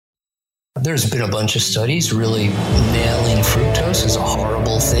There's been a bunch of studies really nailing fructose as a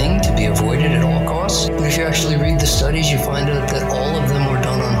horrible thing to be avoided at all costs. But if you actually read the studies, you find out that all of them were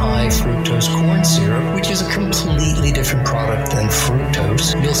done on high fructose corn syrup, which is a completely different product than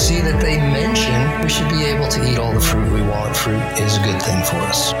fructose. You'll see that they mention we should be able to eat all the fruit we want. Fruit is a good thing for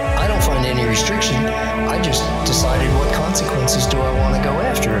us. I don't find any restriction. I just decided what consequences do I want to go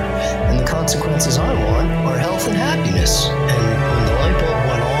after. And the consequences I want are health and happiness. And when the light bulb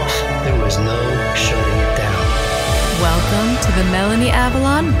went off, there was no shutting it down. Welcome to the Melanie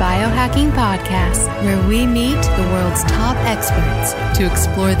Avalon Biohacking Podcast, where we meet the world's top experts to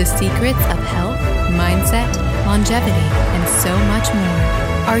explore the secrets of health, mindset, longevity, and so much more.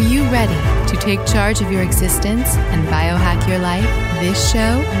 Are you ready to take charge of your existence and biohack your life? This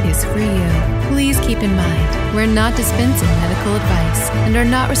show is for you. Please keep in mind, we're not dispensing medical advice and are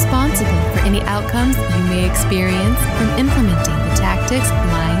not responsible for any outcomes you may experience from implementing the tactics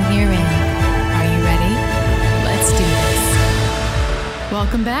lying herein. Are you ready? Let's do this.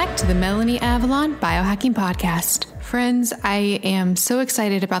 Welcome back to the Melanie Avalon Biohacking Podcast. Friends, I am so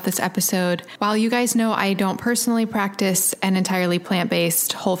excited about this episode. While you guys know I don't personally practice an entirely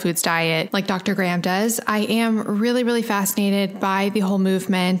plant-based whole foods diet like Dr. Graham does, I am really fascinated by the whole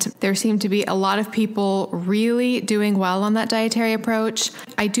movement. There seem to be a lot of people really doing well on that dietary approach.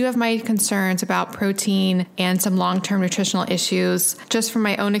 I do have my concerns about protein and some long-term nutritional issues just from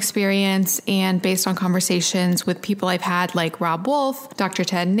my own experience and based on conversations with people I've had like Rob Wolf, Dr.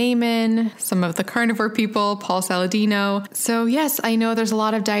 Ted Naiman, some of the carnivore people, Paul Saladino. So yes, I know there's a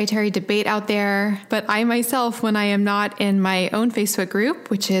lot of dietary debate out there, but I myself, when I am not in my own Facebook group,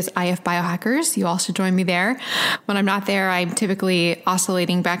 which is IF Biohackers, you all should join me there. When I'm not there, I'm typically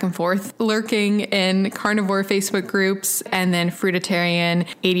oscillating back and forth, lurking in carnivore Facebook groups and then fruitarian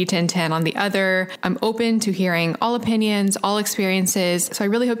 80-10-10 on the other. I'm open to hearing all opinions, all experiences. So I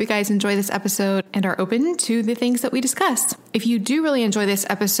really hope you guys enjoy this episode and are open to the things that we discuss. If you do really enjoy this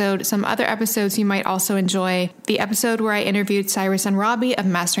episode, some other episodes you might also enjoy. The episode where I interviewed Cyrus and Robbie of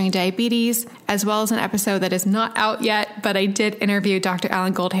Mastering Diabetes, as well as an episode that is not out yet, but I did interview Dr.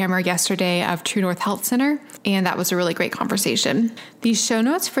 Alan Goldhammer yesterday of True North Health Center, and that was a really great conversation. The show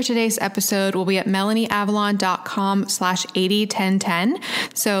notes for today's episode will be at melanieavalon.com/801010.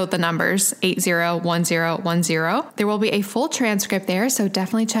 So the numbers 801010. There will be a full transcript there, so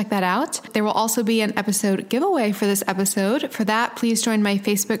definitely check that out. There will also be an episode giveaway for this episode. For that, please join my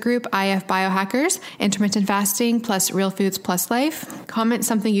Facebook group, IF Biohackers, Intermittent Fasting plus Real Foods plus Life. Comment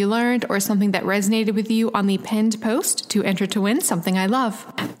something you learned or something that resonated with you on the pinned post to enter to win something I love.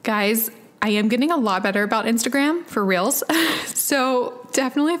 Guys, I am getting a lot better about Instagram for reals. So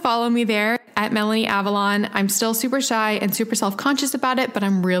definitely follow me there at Melanie Avalon. I'm still super shy and super self-conscious about it, but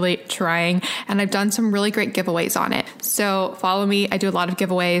I'm really trying. And I've done some really great giveaways on it. So follow me. I do a lot of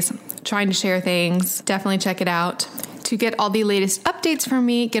giveaways, trying to share things. Definitely check it out. To get all the latest updates from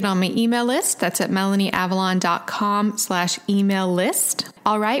me, get on my email list. That's at melanieavalon.com/email list.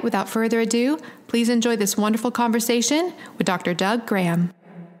 All right, without further ado, please enjoy this wonderful conversation with Dr. Doug Graham.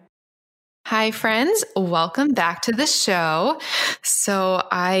 Hi, friends. Welcome back to the show. So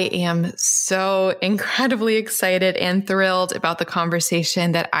I am so incredibly excited and thrilled about the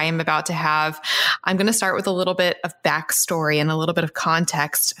conversation that I am about to have. I'm going to start with a little bit of backstory and a little bit of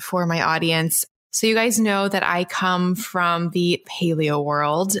context for my audience. So you guys know that I come from the paleo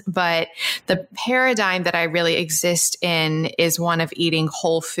world, but the paradigm that I really exist in is one of eating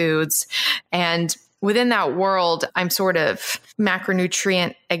whole foods. And within that world, I'm sort of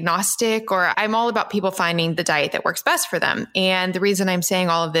macronutrient agnostic, or I'm all about people finding the diet that works best for them. And the reason I'm saying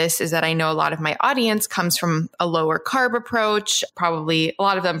all of this is that I know a lot of my audience comes from a lower carb approach, probably a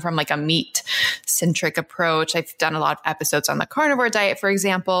lot of them from like a meat centric approach. I've done a lot of episodes on the carnivore diet, for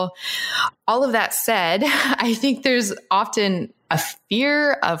example. All of that said, I think there's often a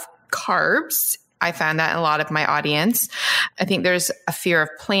fear of carbs. I found that in a lot of my audience. I think there's a fear of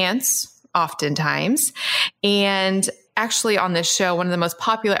plants oftentimes. And actually on this show, one of the most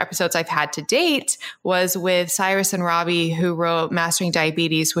popular episodes I've had to date was with Cyrus and Robbie, who wrote Mastering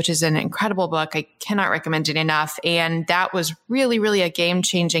Diabetes, which is an incredible book. I cannot recommend it enough. And that was really a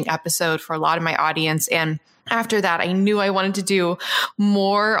game-changing episode for a lot of my audience. And after that, I knew I wanted to do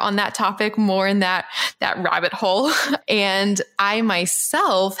more on that topic, more in that rabbit hole. And I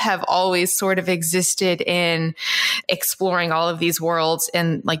myself have always sort of existed in exploring all of these worlds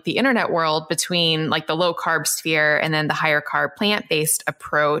in like the internet world between like the low carb sphere and then the higher carb plant-based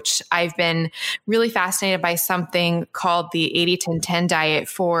approach. I've been really fascinated by something called the 80-10-10 diet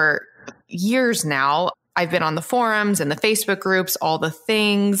for years now. I've been on the forums and the Facebook groups, all the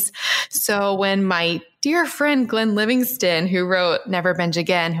things. So when my dear friend, Glenn Livingston, who wrote Never Binge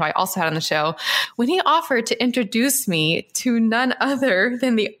Again, who I also had on the show, when he offered to introduce me to none other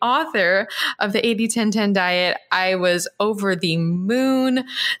than the author of the 80-10-10 diet, I was over the moon.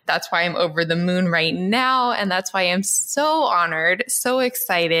 That's why I'm over the moon right now. And that's why I'm so honored, so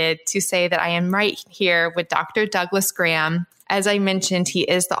excited to say that I am right here with Dr. Douglas Graham. As I mentioned, he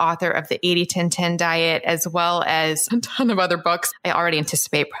is the author of the 80-10-10 diet, as well as a ton of other books. I already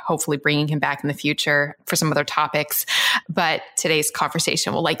anticipate hopefully bringing him back in the future for some other topics, but today's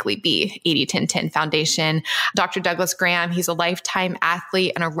conversation will likely be 80-10-10 Foundation. Dr. Douglas Graham, he's a lifetime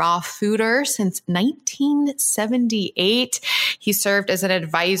athlete and a raw fooder since 1978. He served as an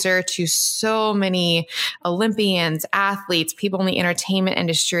advisor to so many Olympians, athletes, people in the entertainment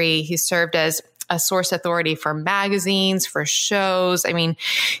industry. He served as a source authority for magazines, for shows. I mean,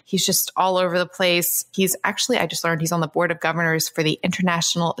 he's just all over the place. He's actually, I just learned he's on the board of governors for the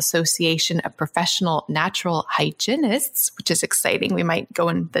International Association of Professional Natural Hygienists, which is exciting. We might go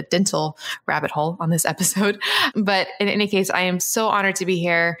in the dental rabbit hole on this episode. But in any case, I am so honored to be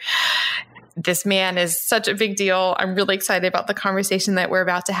here. This man is such a big deal. I'm really excited about the conversation that we're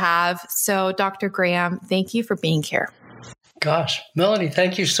about to have. So Dr. Graham, thank you for being here. Gosh, Melanie,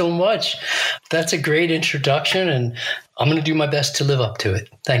 thank you so much. That's a great introduction, and I'm going to do my best to live up to it.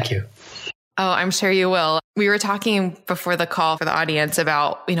 Thank you. Oh, I'm sure you will. We were talking before the call for the audience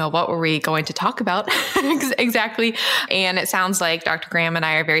about, what were we going to talk about exactly? And it sounds like Dr. Graham and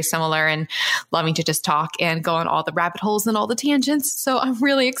I are very similar and loving to just talk and go on all the rabbit holes and all the tangents. So I'm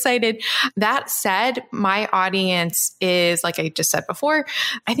really excited. That said, my audience is, like I just said before,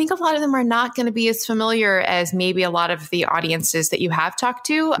 I think a lot of them are not going to be as familiar as maybe a lot of the audiences that you have talked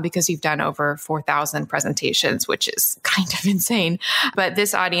to, because you've done over 4,000 presentations, which is kind of insane. But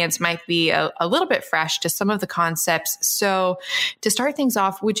this audience might be a little bit fresh to some of the concepts. So to start things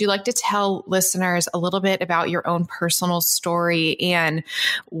off, would you like to tell listeners a little bit about your own personal story and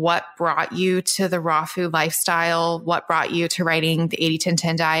what brought you to the raw food lifestyle, what brought you to writing the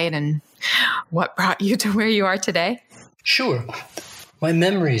 80-10-10 diet, and what brought you to where you are today? Sure. My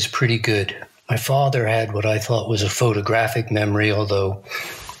memory is pretty good. My father had what I thought was a photographic memory, although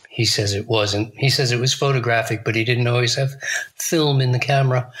he says it wasn't. He says it was photographic, but he didn't always have film in the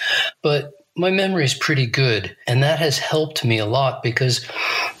camera. But my memory is pretty good, and that has helped me a lot because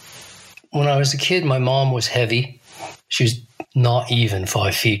when I was a kid, my mom was heavy. She was not even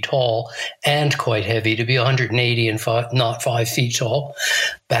 5 feet tall and quite heavy. To be 180 and not 5 feet tall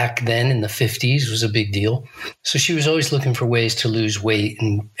back then in the 50s was a big deal. So she was always looking for ways to lose weight.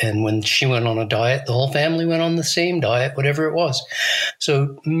 And when she went on a diet, the whole family went on the same diet, whatever it was.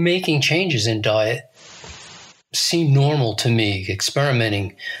 So making changes in diet seemed normal to me.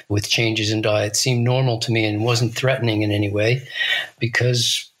 Experimenting with changes in diet seemed normal to me and wasn't threatening in any way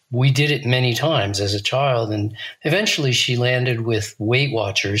because we did it many times as a child. And eventually she landed with Weight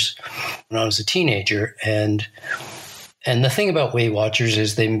Watchers when I was a teenager. And the thing about Weight Watchers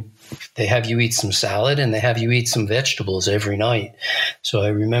is they have you eat some salad and they have you eat some vegetables every night. So I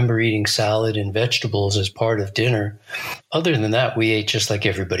remember eating salad and vegetables as part of dinner. Other than that, we ate just like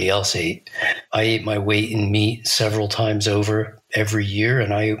everybody else ate. I ate my weight in meat several times over every year,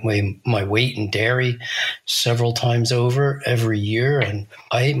 and I ate my weight in dairy several times over every year, and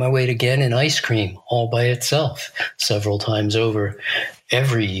I ate my weight again in ice cream all by itself several times over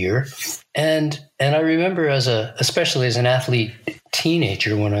every year. And I remember especially as an athlete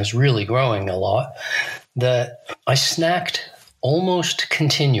teenager, when I was really growing a lot, that I snacked almost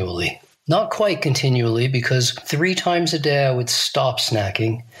continually. Not quite continually, because 3 times a day I would stop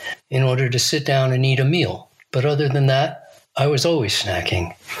snacking in order to sit down and eat a meal. But other than that, I was always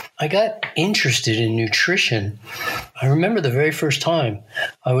snacking. I got interested in nutrition. I remember the very first time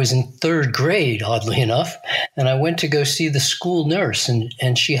I was in 3rd grade, oddly enough, and I went to go see the school nurse,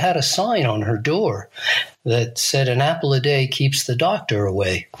 and she had a sign on her door that said, "An apple a day keeps the doctor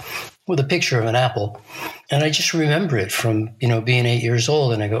away," with a picture of an apple. And I just remember it from, being 8 years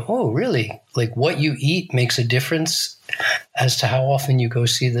old. And I go, oh, really? Like what you eat makes a difference as to how often you go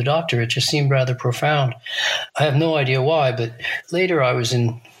see the doctor. It just seemed rather profound. I have no idea why, but later I was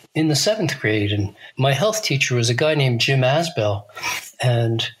in the 7th grade, and my health teacher was a guy named Jim Asbell.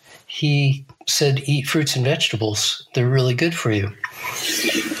 And he said, eat fruits and vegetables. They're really good for you.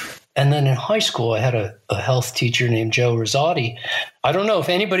 And then in high school, I had a health teacher named Joe Rosati. I don't know if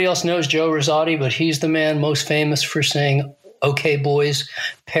anybody else knows Joe Rosati, but he's the man most famous for saying, "Okay, boys,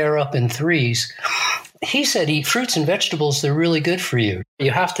 pair up in 3s." He said, eat fruits and vegetables. They're really good for you.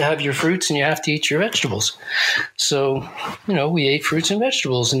 You have to have your fruits and you have to eat your vegetables. So, we ate fruits and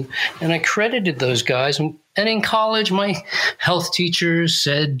vegetables, and I credited those guys. And in college, my health teachers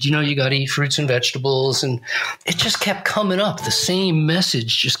said, you got to eat fruits and vegetables. And it just kept coming up. The same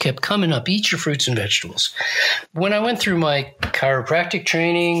message just kept coming up. Eat your fruits and vegetables. When I went through my chiropractic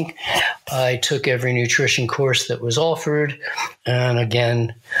training, I took every nutrition course that was offered. And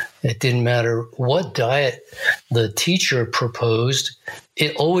again, it didn't matter what diet the teacher proposed.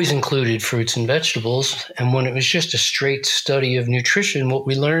 It always included fruits and vegetables. And when it was just a straight study of nutrition, what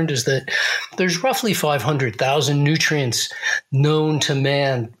we learned is that there's roughly 500,000 nutrients known to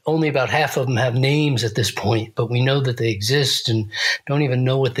man. Only about half of them have names at this point, but we know that they exist and don't even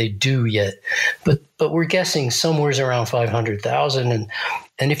know what they do yet. But we're guessing somewhere around 500,000.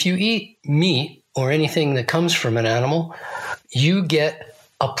 And if you eat meat or anything that comes from an animal, you get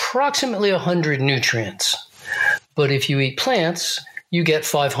approximately 100 nutrients. But if you eat plants, you get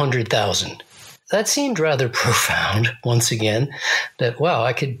 500,000. That seemed rather profound, once again, that, wow,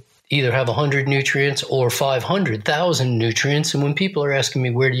 I could either have 100 nutrients or 500,000 nutrients. And when people are asking me,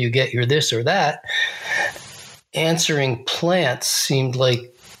 where do you get your this or that, answering plants seemed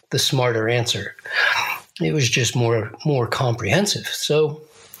like the smarter answer. It was just more comprehensive. So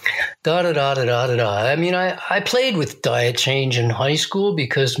I mean, I played with diet change in high school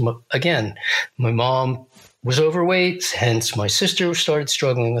because, again, my mom was overweight, hence my sister started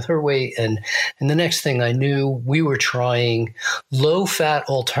struggling with her weight. And the next thing I knew, we were trying low-fat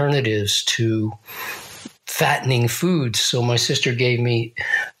alternatives to fattening foods. So my sister gave me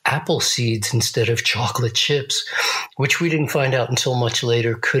apple seeds instead of chocolate chips, which we didn't find out until much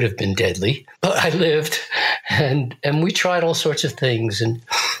later could have been deadly. But I lived, and we tried all sorts of things. And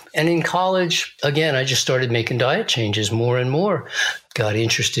in college, again, I just started making diet changes more and more. Got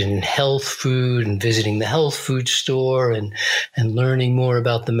interested in health food and visiting the health food store and learning more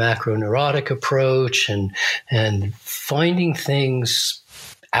about the macroneurotic approach and finding things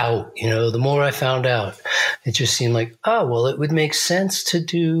out. The more I found out, it just seemed like, oh, well, it would make sense to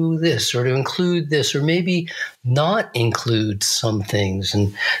do this or to include this or maybe not include some things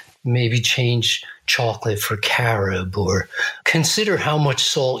and maybe change chocolate for carob or consider how much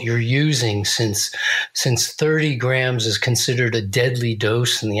salt you're using since 30 grams is considered a deadly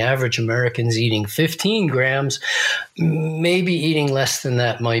dose and the average American's eating 15 grams. Maybe eating less than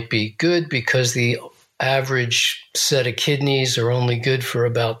that might be good because the average set of kidneys are only good for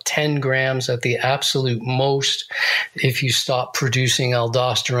about 10 grams at the absolute most if you stop producing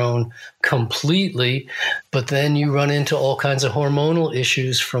aldosterone completely. But then you run into all kinds of hormonal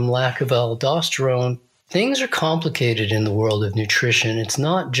issues from lack of aldosterone. Things are complicated in the world of nutrition. It's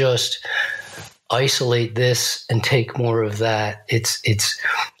not just isolate this and take more of that. It's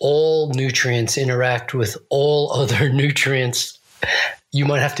all nutrients interact with all other nutrients. You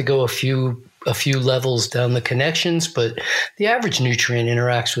might have to go a few levels down the connections, but the average nutrient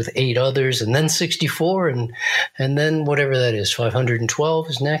interacts with 8 others and then 64 and then whatever that is, 512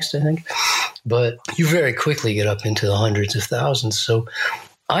 is next, I think. But you very quickly get up into the hundreds of thousands. So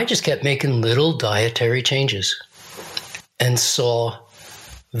I just kept making little dietary changes and saw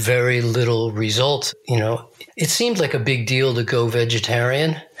very little results. It seemed like a big deal to go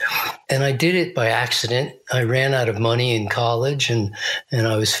vegetarian. And I did it by accident. I ran out of money in college and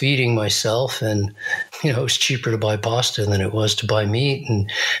I was feeding myself and, it was cheaper to buy pasta than it was to buy meat.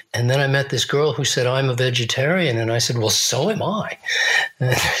 And then I met this girl who said, I'm a vegetarian. And I said, well, so am I.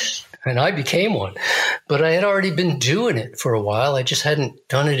 And I became one. But I had already been doing it for a while. I just hadn't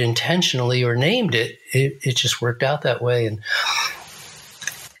done it intentionally or named it. It just worked out that way. And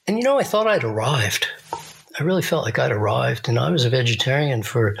I thought I'd arrived. I really felt like I'd arrived, and I was a vegetarian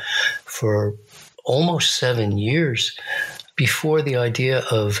for almost 7 years before the idea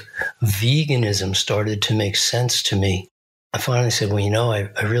of veganism started to make sense to me. I finally said, well,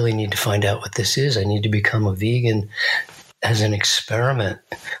 I really need to find out what this is. I need to become a vegan as an experiment.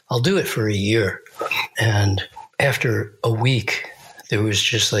 I'll do it for a year. And after a week, there was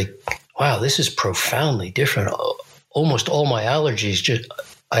just like, wow, this is profoundly different. Almost all my allergies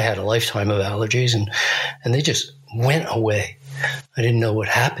I had a lifetime of allergies and they just went away. I didn't know what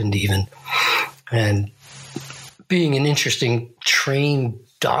happened even. And being an interesting trained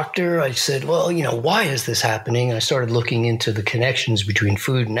doctor, I said, well, why is this happening? I started looking into the connections between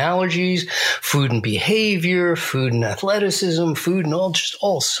food and allergies, food and behavior, food and athleticism, food and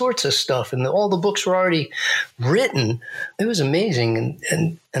all sorts of stuff. And all the books were already written. It was amazing.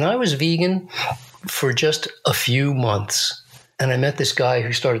 And I was vegan for just a few months. And I met this guy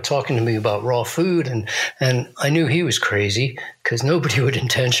who started talking to me about raw food, and I knew he was crazy because nobody would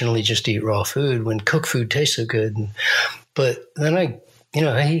intentionally just eat raw food when cooked food tastes so good. But then I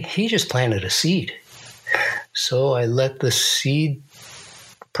he just planted a seed. So I let the seed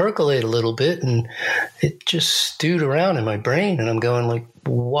percolate a little bit, and it just stewed around in my brain. And I'm going like,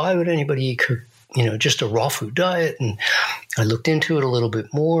 why would anybody eat, just a raw food diet? And I looked into it a little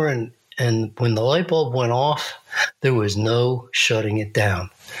bit more, and when the light bulb went off, there was no shutting it down.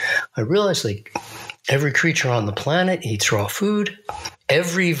 I realized like every creature on the planet eats raw food.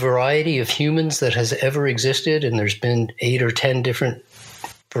 Every variety of humans that has ever existed, and there's been 8 or 10 different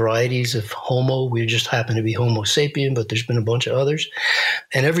varieties of Homo. We just happen to be Homo sapien, but there's been a bunch of others.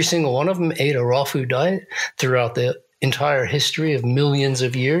 And every single one of them ate a raw food diet throughout the entire history of millions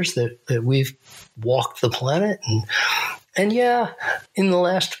of years that we've walked the planet. And yeah, in the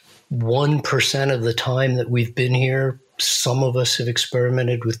last 1% of the time that we've been here, some of us have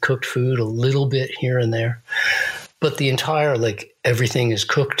experimented with cooked food a little bit here and there. But the entire, like, everything is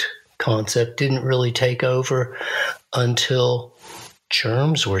cooked concept didn't really take over until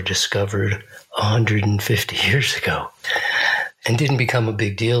germs were discovered 150 years ago, and didn't become a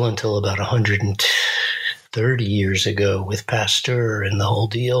big deal until about 130 years ago with Pasteur and the whole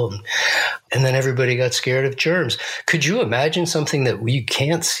deal. And then everybody got scared of germs. Could you imagine something that we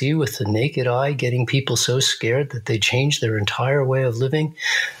can't see with the naked eye getting people so scared that they change their entire way of living?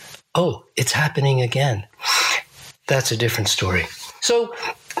 Oh, it's happening again. That's a different story. So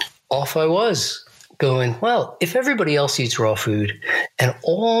off I was, going, well, if everybody else eats raw food and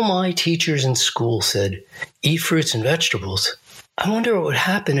all my teachers in school said, eat fruits and vegetables, I wonder what would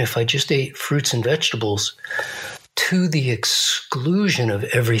happen if I just ate fruits and vegetables to the exclusion of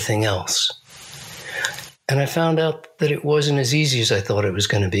everything else. And I found out that it wasn't as easy as I thought it was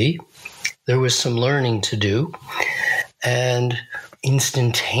going to be. There was some learning to do. And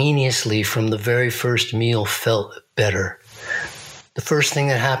instantaneously from the very first meal felt better. The first thing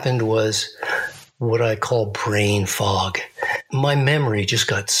that happened was what I call brain fog. My memory just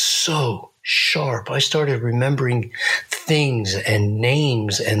got so sharp. I started remembering things and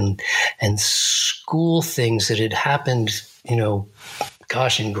names and school things that had happened,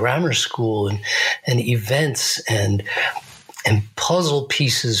 in grammar school and events and puzzle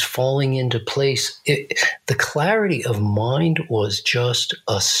pieces falling into place. The clarity of mind was just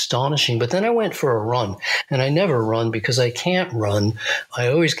astonishing. But then I went for a run, and I never run because I can't run. I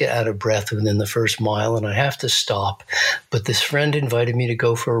always get out of breath within the first mile, and I have to stop. But this friend invited me to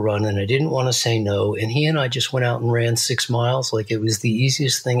go for a run, and I didn't want to say no. And he and I just went out and ran 6 miles like it was the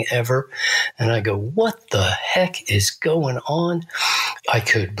easiest thing ever. And I go, what the heck is going on? I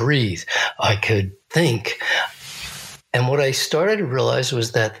could breathe. I could think. And what I started to realize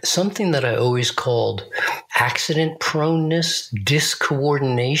was that something that I always called accident proneness,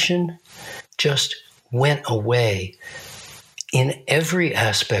 discoordination, just went away in every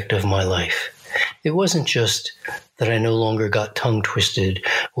aspect of my life. It wasn't just that I no longer got tongue twisted,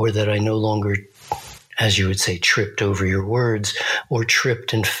 or that I no longer, as you would say, tripped over your words, or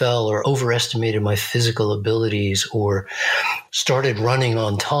tripped and fell, or overestimated my physical abilities, or started running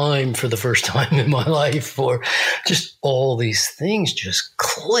on time for the first time in my life, or just all these things just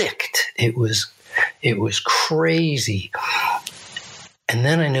clicked. It was crazy. And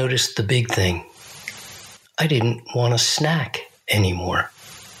then I noticed the big thing. I didn't want to snack anymore.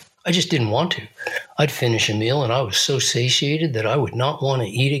 I just didn't want to. I'd finish a meal and I was so satiated that I would not want to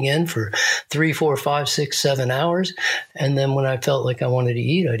eat again for 3, 4, 5, 6, 7 hours. And then when I felt like I wanted to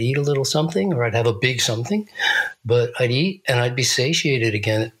eat, I'd eat a little something, or I'd have a big something, but I'd eat and I'd be satiated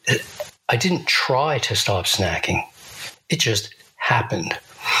again. I didn't try to stop snacking. It just happened.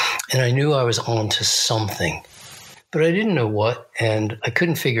 And I knew I was on to something, but I didn't know what, and I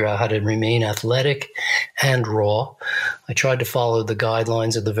couldn't figure out how to remain athletic and raw. I tried to follow the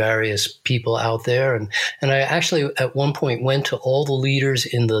guidelines of the various people out there, and I actually at one point went to all the leaders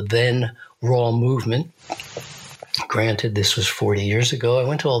in the then raw movement. Granted, this was 40 years ago. I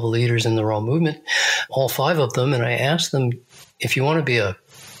went to all the leaders in the raw movement, all 5 of them, and I asked them, if you want to be a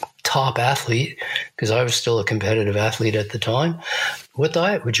top athlete, because I was still a competitive athlete at the time, what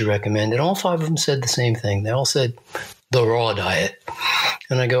diet would you recommend? And all 5 of them said the same thing. They all said the raw diet.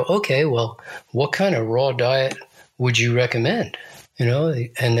 And I go, okay, well, what kind of raw diet would you recommend?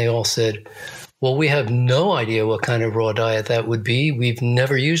 And they all said, well, we have no idea what kind of raw diet that would be. We've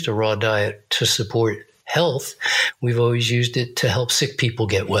never used a raw diet to support health. We've always used it to help sick people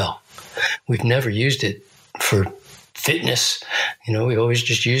get well. We've never used it for fitness. We always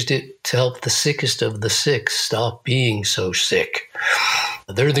just used it to help the sickest of the sick stop being so sick.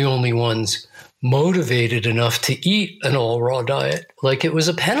 They're the only ones motivated enough to eat an all raw diet like it was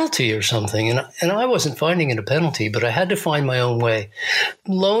a penalty or something. And I wasn't finding it a penalty, but I had to find my own way.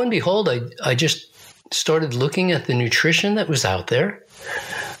 Lo and behold, I just started looking at the nutrition that was out there.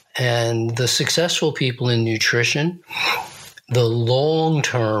 And the successful people in nutrition, the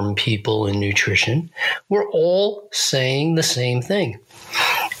long-term people in nutrition, were all saying the same thing.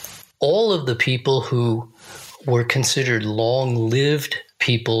 All of the people who were considered long-lived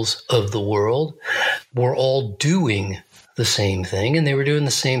peoples of the world were all doing the same thing, and they were doing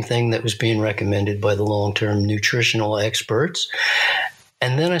the same thing that was being recommended by the long-term nutritional experts.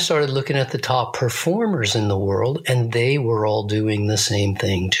 And then I started looking at the top performers in the world, and they were all doing the same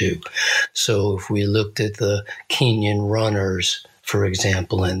thing too. So if we looked at the Kenyan runners, for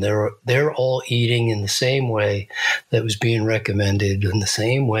example, and they're all eating in the same way that was being recommended, in the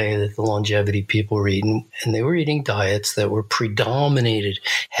same way that the longevity people were eating, and they were eating diets that were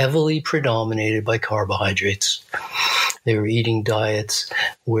heavily predominated by carbohydrates. They were eating diets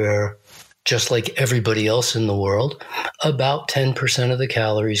where, just like everybody else in the world, about 10% of the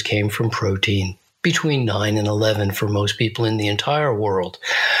calories came from protein, between 9 and 11 for most people in the entire world.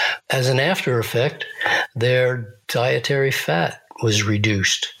 As an after effect, their dietary fat was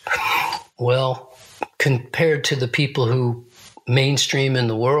reduced. Well, compared to the people who mainstream in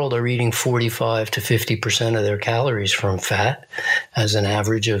the world are eating 45 to 50% of their calories from fat as an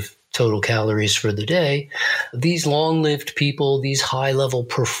average of total calories for the day, these long-lived people, these high-level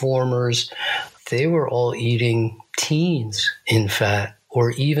performers, they were all eating teens in fat,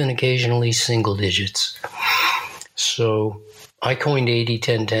 or even occasionally single digits. So I coined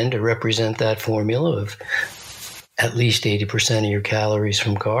 80-10-10 to represent that formula of at least 80% of your calories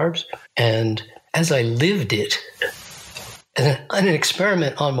from carbs. And as I lived it, an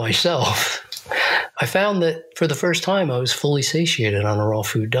experiment on myself, I found that for the first time I was fully satiated on a raw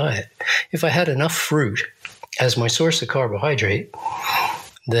food diet. If I had enough fruit as my source of carbohydrate,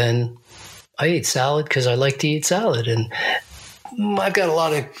 then I ate salad because I like to eat salad. And I've got a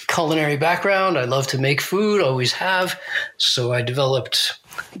lot of culinary background. I love to make food, always have. So I developed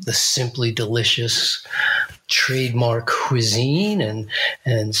the Simply Delicious trademark cuisine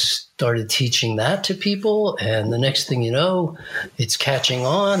and started teaching that to people. And the next thing you know, it's catching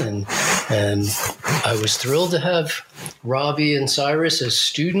on. And I was thrilled to have Robbie and Cyrus as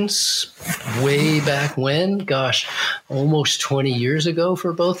students way back when, gosh, almost 20 years ago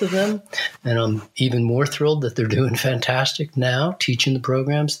for both of them. And I'm even more thrilled that they're doing fantastic now, teaching the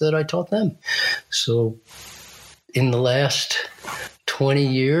programs that I taught them. So in the last 20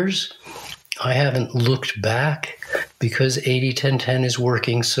 years, I haven't looked back because 80-10-10 is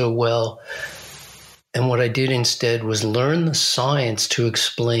working so well. And what I did instead was learn the science to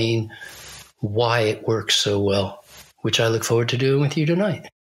explain why it works so well, which I look forward to doing with you tonight.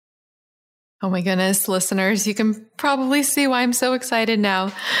 Oh my goodness, listeners, you can probably see why I'm so excited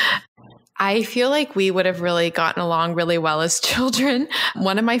now. I feel like we would have really gotten along really well as children.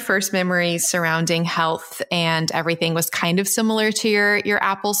 One of my first memories surrounding health and everything was kind of similar to your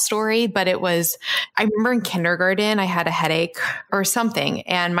apple story, but I remember in kindergarten, I had a headache or something,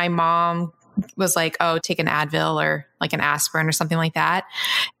 and my mom was like, oh, take an Advil or like an aspirin or something like that.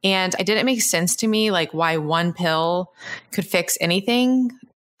 And it didn't make sense to me, like why one pill could fix anything.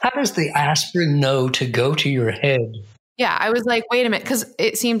 How does the aspirin know to go to your head? Yeah, I was like, wait a minute, because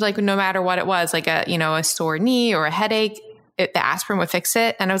it seemed like no matter what it was, like a sore knee or a headache, the aspirin would fix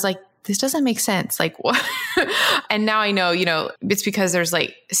it. And I was like, this doesn't make sense. Like what? And now I know, it's because there's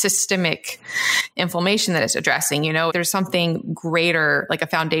like systemic inflammation that it's addressing, there's something greater, like a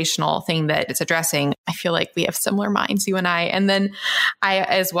foundational thing that it's addressing. I feel like we have similar minds, you and I. And then I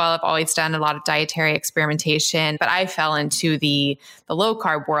as well have always done a lot of dietary experimentation, but I fell into the low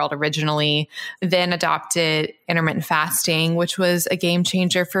carb world originally, then adopted intermittent fasting, which was a game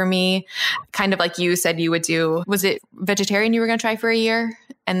changer for me. Kind of like you said you would do. Was it vegetarian you were going to try for a year?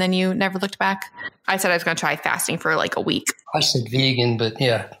 And then you never looked back? I said I was going to try fasting for like a week. I said vegan, but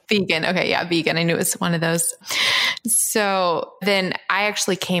yeah. Vegan. Okay. Yeah. Vegan. I knew it was one of those. So then I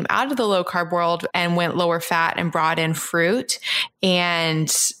actually came out of the low carb world and went lower fat and brought in fruit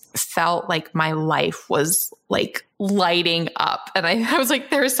and felt like my life was like lighting up. And I was like,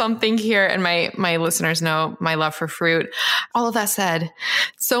 there's something here. And my listeners know my love for fruit. All of that said,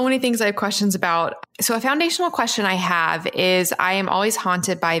 so many things I have questions about. So a foundational question I have is I am always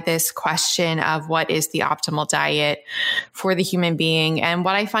haunted by this question of what is the optimal diet for the human being. And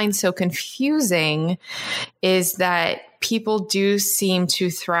what I find so confusing is that people do seem to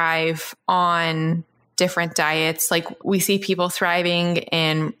thrive on different diets. Like we see people thriving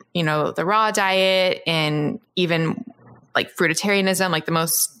in, the raw diet and even like fruitarianism, like the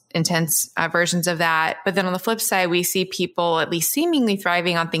most intense versions of that. But then on the flip side, we see people at least seemingly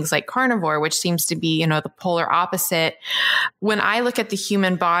thriving on things like carnivore, which seems to be, the polar opposite. When I look at the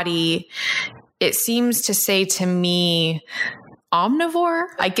human body, it seems to say to me, omnivore.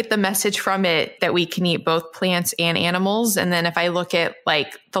 I get the message from it that we can eat both plants and animals. And then if I look at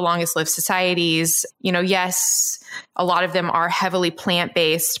like the longest lived societies, yes, a lot of them are heavily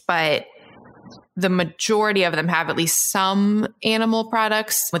plant-based, but the majority of them have at least some animal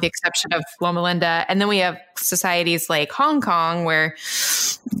products, with the exception of Loma Linda. And then we have societies like Hong Kong where,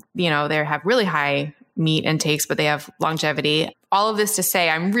 they have really high meat intakes, but they have longevity. All of this to say,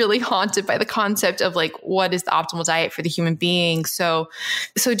 I'm really haunted by the concept of like, what is the optimal diet for the human being? So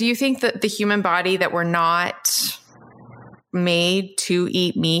do you think that the human body, that we're not made to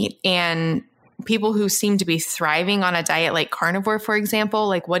eat meat, and people who seem to be thriving on a diet like carnivore, for example,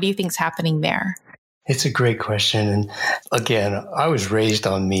 like what do you think is happening there? It's a great question. And again, I was raised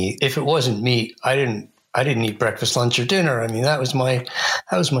on meat. If it wasn't meat, I didn't eat breakfast, lunch, or dinner. I mean, that was my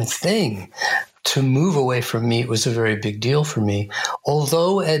thing. To move away from meat was a very big deal for me.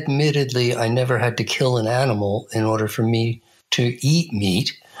 Although admittedly, I never had to kill an animal in order for me to eat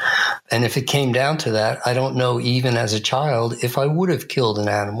meat. And if it came down to that, I don't know, even as a child, if I would have killed an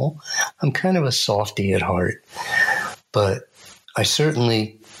animal. I'm kind of a softie at heart. But I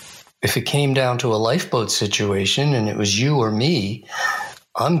certainly, if it came down to a lifeboat situation and it was you or me,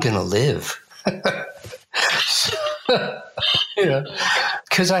 I'm going to live.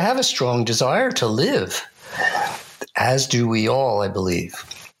 Because I have a strong desire to live, as do we all, I believe.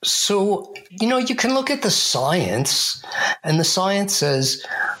 So, you can look at the science, and the science says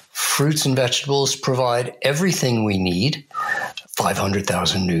fruits and vegetables provide everything we need,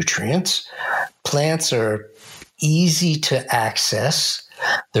 500,000 nutrients. Plants are easy to access.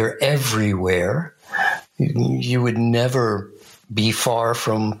 They're everywhere. You would never be far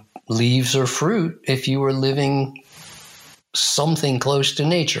from leaves or fruit if you were living something close to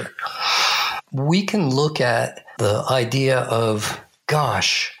nature. We can look at the idea of,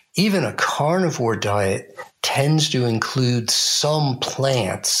 gosh, even a carnivore diet tends to include some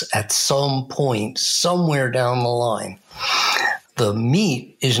plants at some point, somewhere down the line. The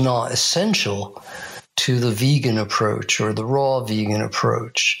meat is not essential to the vegan approach or the raw vegan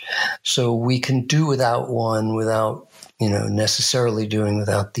approach. So we can do without one without necessarily doing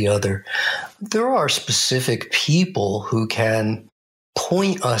without the other. There are specific people who can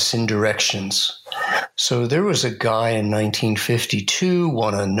point us in directions. So there was a guy in 1952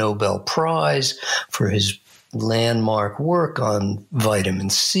 won a Nobel Prize for his landmark work on vitamin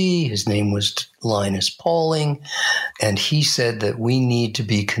C. His name was Linus Pauling, and he said that we need to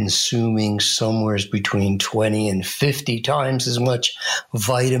be consuming somewhere between 20 and 50 times as much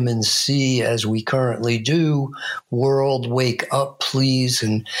vitamin C as we currently do. World, wake up, please.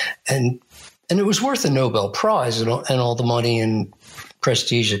 And it was worth a Nobel Prize and all the money and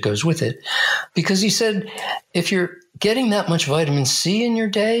prestige that goes with it, because he said, if you're getting that much vitamin C in your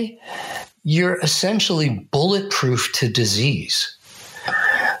day, you're essentially bulletproof to disease.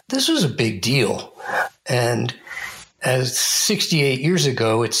 This was a big deal. And as 68 years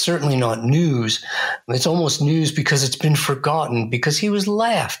ago, it's certainly not news. It's almost news because it's been forgotten, because he was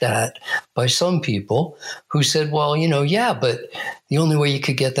laughed at by some people who said, well, yeah, but the only way you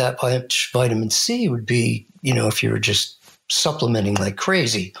could get that much vitamin C would be, if you were just supplementing like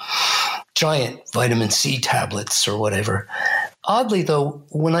crazy, giant vitamin C tablets or whatever. Oddly, though,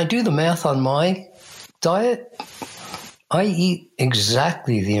 when I do the math on my diet, I eat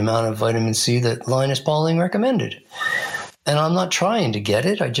exactly the amount of vitamin C that Linus Pauling recommended. And I'm not trying to get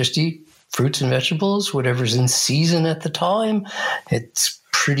it. I just eat fruits and vegetables, whatever's in season at the time. It's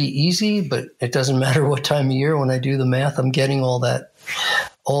pretty easy, but it doesn't matter what time of year. When I do the math, I'm getting all that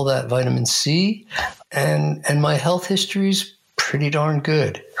vitamin C. And my health history is pretty darn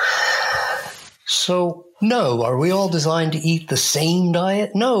good. So, no, are we all designed to eat the same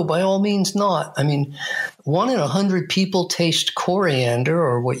diet? No, by all means not. I mean, 1 in 100 people taste coriander,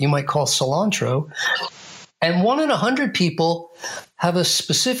 or what you might call cilantro, and 1 in 100 people have a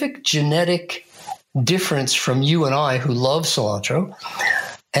specific genetic difference from you and I who love cilantro,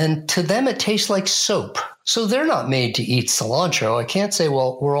 and to them it tastes like soap. So they're not made to eat cilantro. I can't say,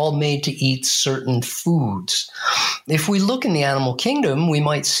 well, we're all made to eat certain foods. If we look in the animal kingdom, we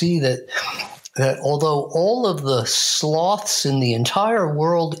might see that although all of the sloths in the entire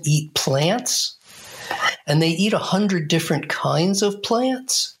world eat plants, and they eat 100 different kinds of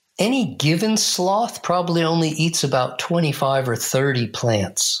plants, any given sloth probably only eats about 25 or 30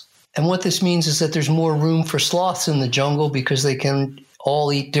 plants. And what this means is that there's more room for sloths in the jungle because they can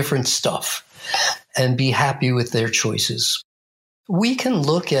all eat different stuff and be happy with their choices. We can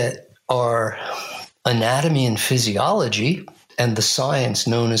look at our anatomy and physiology and the science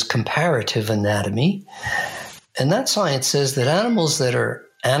known as comparative anatomy. And that science says that animals that are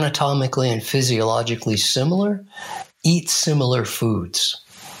anatomically and physiologically similar eat similar foods.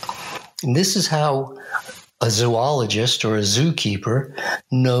 And this is how a zoologist or a zookeeper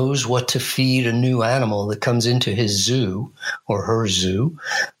knows what to feed a new animal that comes into his zoo or her zoo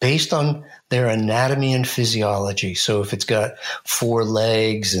based on their anatomy and physiology. So if it's got 4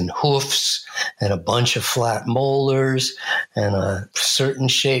 legs and hoofs and a bunch of flat molars and a certain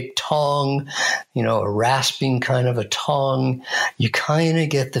shaped tongue, a rasping kind of a tongue, you kind of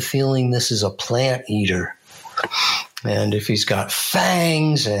get the feeling this is a plant eater. And if he's got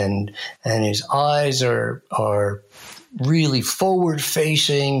fangs and his eyes are really forward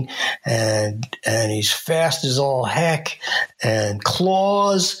facing and he's fast as all heck and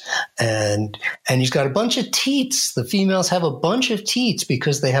claws and he's got a bunch of teats. The females have a bunch of teats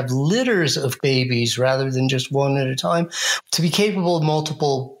because they have litters of babies rather than just one at a time. To be capable of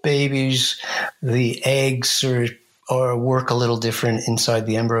multiple babies, the eggs or work a little different inside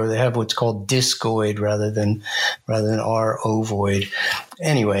the embryo. They have what's called discoid rather than our ovoid.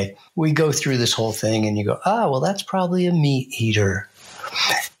 Anyway, we go through this whole thing and you go, well, that's probably a meat eater.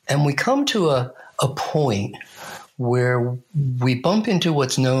 And we come to a point where we bump into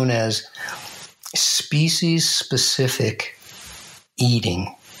what's known as species-specific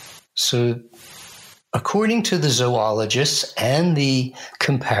eating. So according to the zoologists and the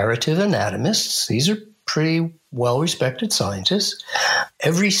comparative anatomists, these are pretty well-respected scientists,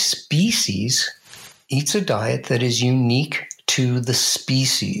 every species eats a diet that is unique to the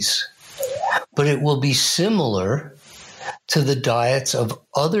species, but it will be similar to the diets of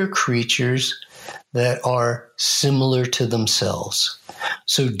other creatures that are similar to themselves.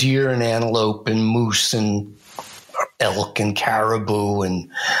 So deer and antelope and moose and elk and caribou and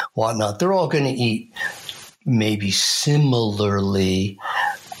whatnot, they're all going to eat maybe similarly.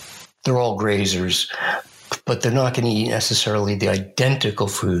 They're all grazers, but they're not going to eat necessarily the identical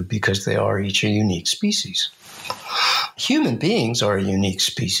food because they are each a unique species. Human beings are a unique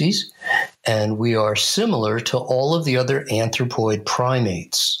species, and we are similar to all of the other anthropoid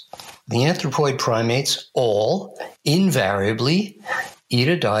primates. The anthropoid primates all invariably eat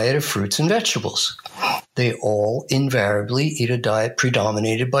a diet of fruits and vegetables. They all invariably eat a diet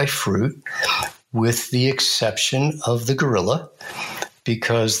predominated by fruit, with the exception of the gorilla,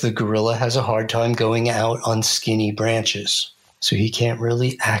 because the gorilla has a hard time going out on skinny branches. So he can't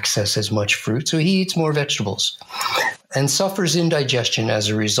really access as much fruit, so he eats more vegetables and suffers indigestion as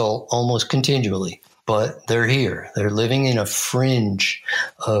a result almost continually. But they're here. They're living in a fringe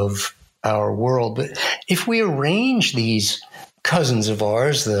of our world. But if we arrange these cousins of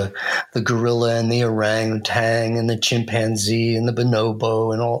ours, the gorilla and the orangutan and the chimpanzee and the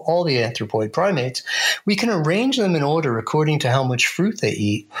bonobo and all the anthropoid primates, we can arrange them in order according to how much fruit they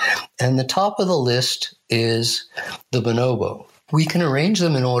eat. And the top of the list is the bonobo. We can arrange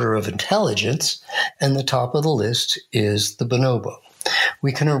them in order of intelligence, and the top of the list is the bonobo.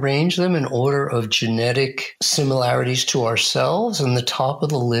 We can arrange them in order of genetic similarities to ourselves, and the top of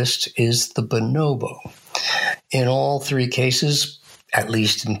the list is the bonobo. In all 3 cases, at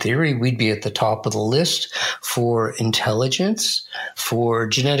least in theory, we'd be at the top of the list for intelligence, for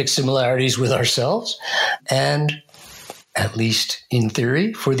genetic similarities with ourselves, and at least in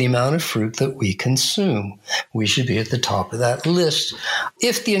theory, for the amount of fruit that we consume. We should be at the top of that list.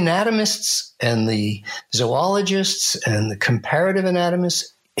 If the anatomists and the zoologists and the comparative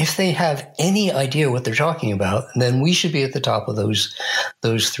anatomists, if they have any idea what they're talking about, then we should be at the top of those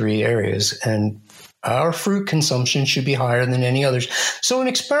 3 areas. And our fruit consumption should be higher than any others. So an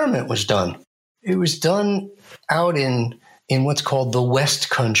experiment was done. It was done out in what's called the West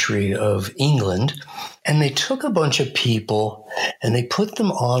Country of England. And they took a bunch of people and they put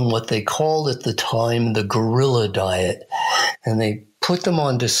them on what they called at the time the gorilla diet. And they put them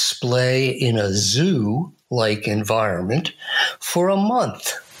on display in a zoo-like environment for a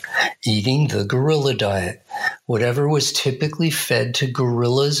month, eating the gorilla diet. Whatever was typically fed to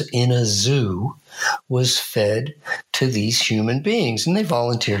gorillas in a zoo was fed to these human beings, and they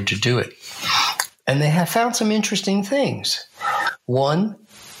volunteered to do it. And they have found some interesting things. One,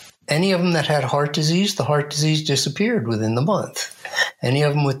 any of them that had heart disease, the heart disease disappeared within the month. Any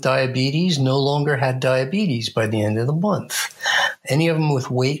of them with diabetes no longer had diabetes by the end of the month. Any of them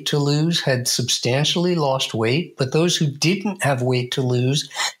with weight to lose had substantially lost weight, but those who didn't have weight to lose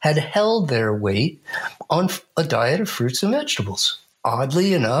had held their weight on a diet of fruits and vegetables.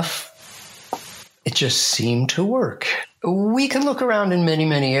 Oddly enough, it just seemed to work. We can look around in many,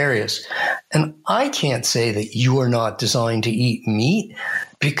 many areas, and I can't say that you are not designed to eat meat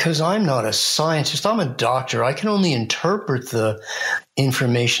because I'm not a scientist. I'm a doctor. I can only interpret the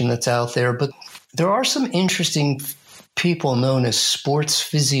information that's out there, but there are some interesting people known as sports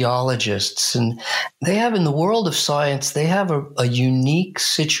physiologists, and they have, in the world of science, they have a unique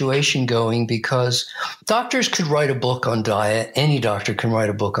situation going because doctors could write a book on diet. Any doctor can write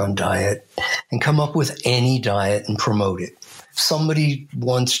a book on diet and come up with any diet and promote it. Somebody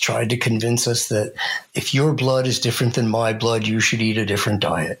once tried to convince us that if your blood is different than my blood, you should eat a different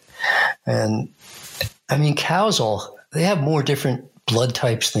diet. And I mean, cows they have more different blood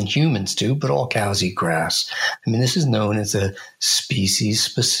types than humans do, but all cows eat grass. I mean, this is known as a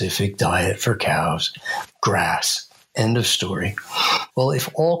species-specific diet for cows. Grass. End of story. Well, if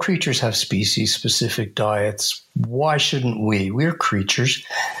all creatures have species-specific diets, why shouldn't we? We're creatures.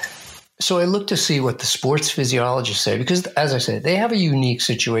 So I looked to see what the sports physiologists say, because, as I said, they have a unique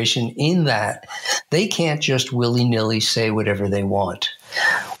situation in that they can't just willy-nilly say whatever they want.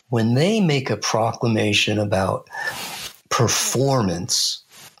 When they make a proclamation about performance,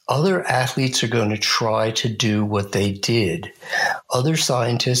 other athletes are going to try to do what they did. Other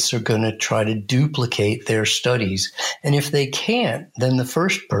scientists are going to try to duplicate their studies. And if they can't, then the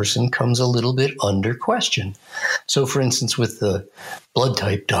first person comes a little bit under question. So, for instance, with the blood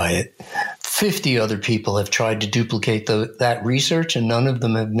type diet, 50 other people have tried to duplicate that research, and none of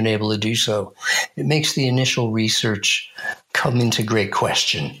them have been able to do so. It makes the initial research come into great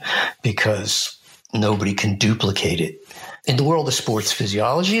question because nobody can duplicate it. In the world of sports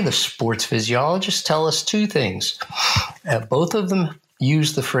physiology, the sports physiologists tell us two things. Both of them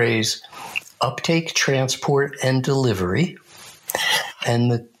use the phrase uptake, transport, and delivery. And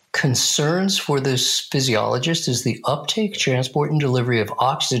the concerns for this physiologist is the uptake, transport, and delivery of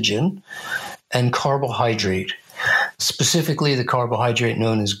oxygen and carbohydrate. Specifically, the carbohydrate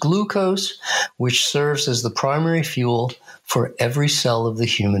known as glucose, which serves as the primary fuel for every cell of the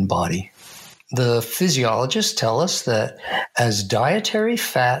human body. The physiologists tell us that as dietary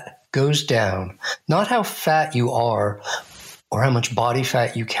fat goes down, not how fat you are or how much body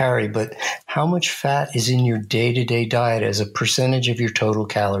fat you carry, but how much fat is in your day-to-day diet as a percentage of your total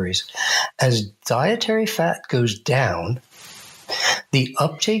calories. As dietary fat goes down, the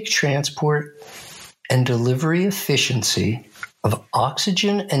uptake, transport, and delivery efficiency of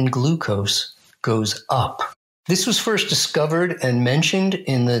oxygen and glucose goes up. This was first discovered and mentioned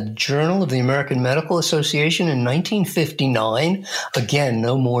in the Journal of the American Medical Association in 1959. Again,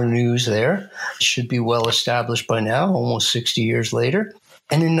 no more news there. It should be well established by now, almost 60 years later.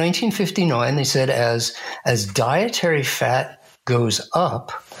 And in 1959, they said as dietary fat goes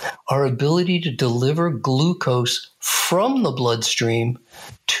up, our ability to deliver glucose from the bloodstream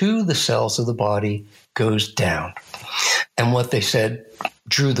to the cells of the body goes down. And what they said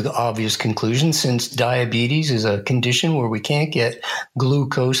drew the obvious conclusion, since diabetes is a condition where we can't get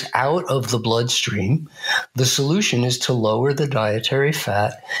glucose out of the bloodstream, the solution is to lower the dietary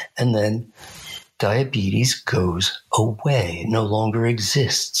fat, and then diabetes goes away. It no longer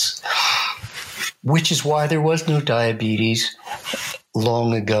exists. Which is why there was no diabetes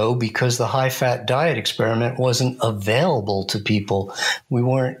long ago, because the high-fat diet experiment wasn't available to people.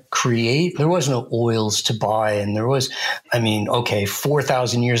 There was no oils to buy, and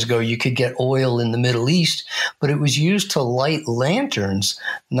 4,000 years ago you could get oil in the Middle East, but it was used to light lanterns,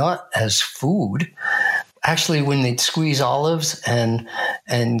 not as food. Actually, when they'd squeeze olives and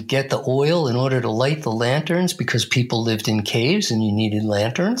get the oil in order to light the lanterns, because people lived in caves and you needed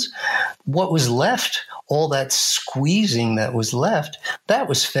lanterns, what was left, all that squeezing that was left, that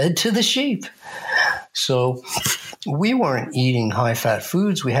was fed to the sheep. So we weren't eating high-fat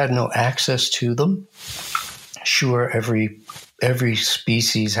foods. We had no access to them. Sure, every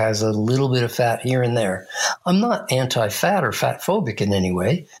species has a little bit of fat here and there. I'm not anti-fat or fat-phobic in any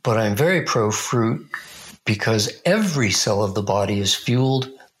way, but I'm very pro-fruit because every cell of the body is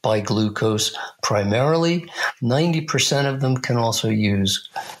fueled by glucose primarily. 90% of them can also use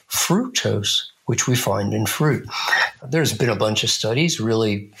fructose, which we find in fruit. There's been a bunch of studies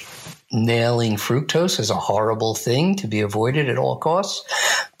really nailing fructose as a horrible thing to be avoided at all costs.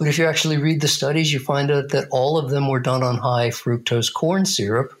 But if you actually read the studies, you find out that all of them were done on high fructose corn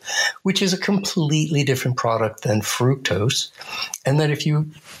syrup, which is a completely different product than fructose. And that if you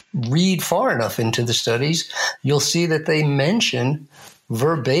read far enough into the studies, you'll see that they mention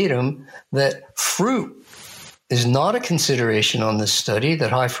verbatim that fruit is not a consideration on this study,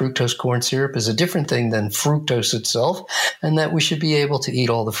 that high fructose corn syrup is a different thing than fructose itself, and that we should be able to eat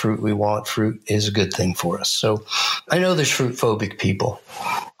all the fruit we want. Fruit is a good thing for us. So I know there's fruit-phobic people.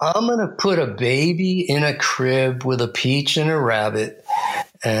 I'm going to put a baby in a crib with a peach and a rabbit,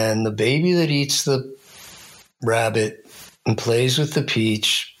 and the baby that eats the rabbit and plays with the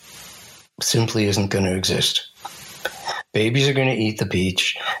peach simply isn't going to exist. Babies are going to eat the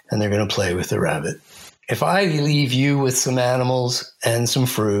peach, and they're going to play with the rabbit. if I leave you with some animals and some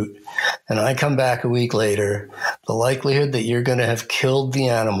fruit, and I come back a week later, the likelihood that you're going to have killed the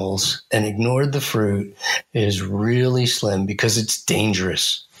animals and ignored the fruit is really slim because it's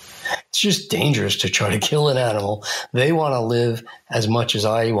dangerous. It's just dangerous to try to kill an animal. They want to live as much as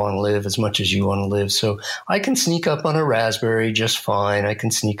I want to live, as much as you want to live. So I can sneak up on a raspberry just fine. I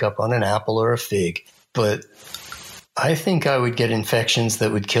can sneak up on an apple or a fig. But I think I would get infections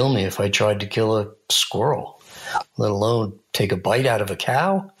that would kill me if I tried to kill a squirrel, let alone take a bite out of a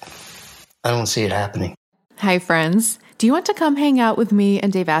cow. I don't see it happening. Hi, friends. Do you want to come hang out with me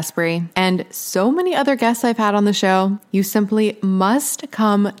and Dave Asprey and so many other guests I've had on the show? You simply must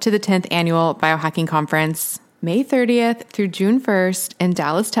come to the 10th Annual Biohacking Conference, May 30th through June 1st in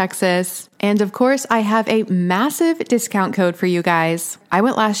Dallas, Texas. And of course, I have a massive discount code for you guys. I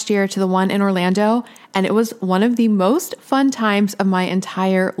went last year to the one in Orlando, and it was one of the most fun times of my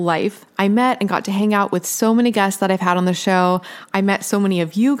entire life. I met and got to hang out with so many guests that I've had on the show. I met so many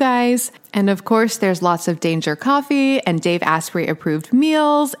of you guys. And of course, there's lots of Danger Coffee and Dave Asprey approved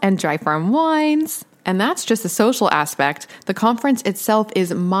meals and Dry Farm wines. And that's just the social aspect. The conference itself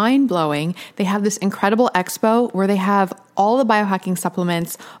is mind-blowing. They have this incredible expo where they have all the biohacking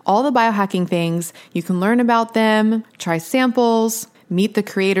supplements, all the biohacking things. You can learn about them, try samples, meet the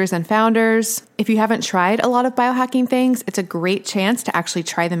creators and founders. If you haven't tried a lot of biohacking things, it's a great chance to actually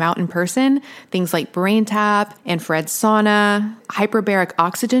try them out in person. Things like brain tap, infrared sauna, hyperbaric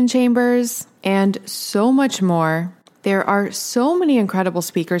oxygen chambers, and so much more. There are so many incredible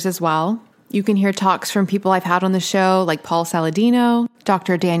speakers as well. You can hear talks from people I've had on the show like Paul Saladino,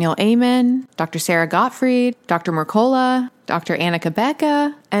 Dr. Daniel Amen, Dr. Sarah Gottfried, Dr. Mercola, Dr. Annika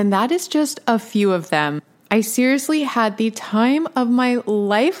Becca, and that is just a few of them. I seriously had the time of my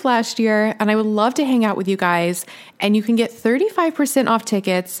life last year, and I would love to hang out with you guys. And you can get 35% off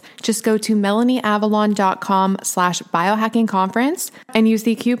tickets. Just go to melanieavalon.com/biohackingconference and use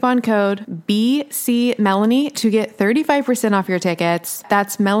the coupon code BCMelanie to get 35% off your tickets.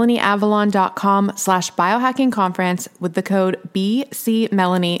 That's melanieavalon.com/biohackingconference with the code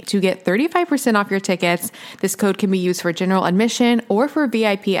BCMelanie to get 35% off your tickets. This code can be used for general admission or for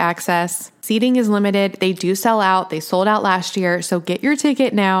VIP access. Seating is limited. They do sell out. They sold out last year, so get your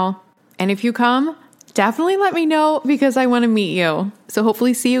ticket now. And if you come, definitely let me know because I want to meet you. So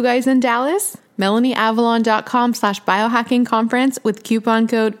hopefully see you guys in Dallas. melanieavalon.com/biohackingconference with coupon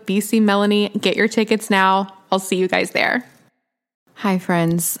code BCMelanie. Get your tickets now. I'll see you guys there. Hi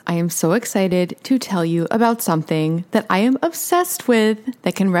friends, I am so excited to tell you about something that I am obsessed with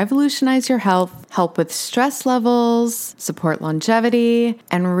that can revolutionize your health, help with stress levels, support longevity,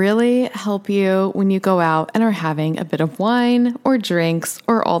 and really help you when you go out and are having a bit of wine or drinks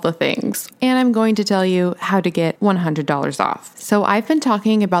or all the things. And I'm going to tell you how to get $100 off. So I've been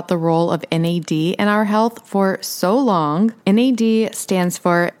talking about the role of NAD in our health for so long. NAD stands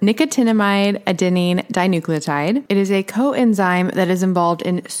for nicotinamide adenine dinucleotide. It is a coenzyme that is involved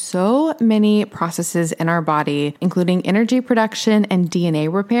in so many processes in our body, including energy production and DNA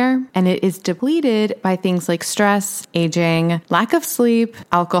repair. And it is depleted by things like stress, aging, lack of sleep,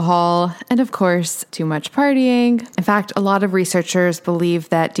 alcohol, and of course, too much partying. In fact, a lot of researchers believe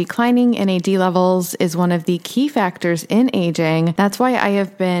that declining NAD levels is one of the key factors in aging. That's why I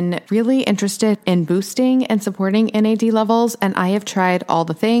have been really interested in boosting and supporting NAD levels, and I have tried all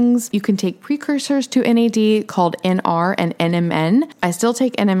the things. You can take precursors to NAD called NR and NMN. I still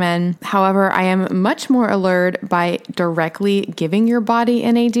take NMN. However, I am much more allured by directly giving your body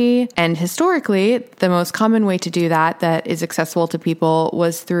NAD. And historically, the most common way to do that is accessible to people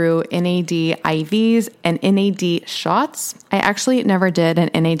was through NAD IVs and NAD shots. I actually never did an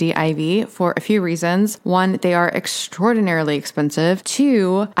NAD IV for a few reasons. One, they are extraordinarily expensive.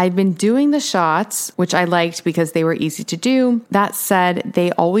 Two, I've been doing the shots, which I liked because they were easy to do. That said,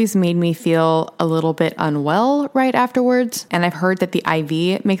 they always made me feel a little bit unwell right afterwards. And I've heard that the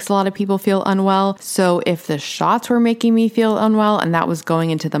IV makes a lot of people feel unwell. So if the shots were making me feel unwell and that was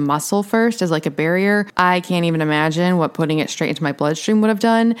going into the muscle first as like a barrier, I can't even imagine what putting it straight into my bloodstream would have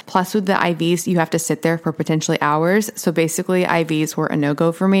done. Plus with the IVs, you have to sit there for potentially hours. So basically IVs were a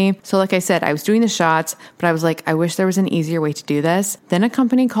no-go for me. So like I said, I was doing the shots, but I was like, I wish there was an easier way to do this. Then a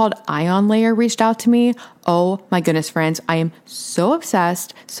company called Ion Layer reached out to me. Oh my goodness, friends, I am so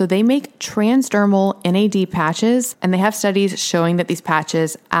obsessed. So they make transdermal NAD patches, and they have studies showing that these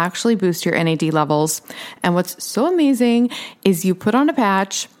patches actually boost your NAD levels. And what's so amazing is you put on a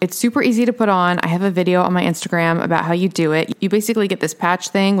patch. It's super easy to put on. I have a video on my Instagram about how you do it. You basically get this patch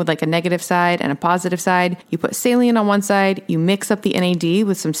thing with like a negative side and a positive side. You put saline on one side, you mix up the NAD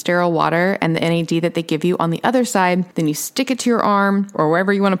with some sterile water and the NAD that they give you on the other side. Then you stick it to your arm or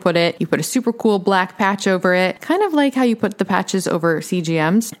wherever you want to put it. You put a super cool black patch over it, kind of like how you put the patches over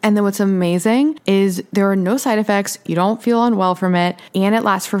CGMs. And then what's amazing is there are no side effects. You don't feel unwell from it, and it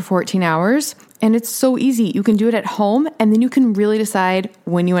lasts for 14 hours. And it's so easy. You can do it at home, and then you can really decide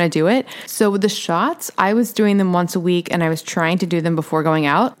when you want to do it. So with the shots, I was doing them once a week, and I was trying to do them before going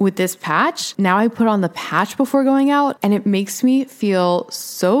out. With this patch, now I put on the patch before going out, and it makes me feel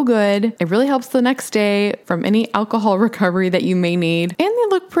so good. It really helps the next day from any alcohol recovery that you may need. And they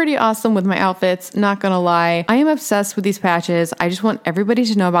look pretty awesome with my outfits, not gonna lie. I am obsessed with these patches. I just want everybody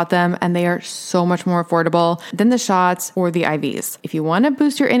to know about them, and they are so much more affordable than the shots or the IVs. If you want to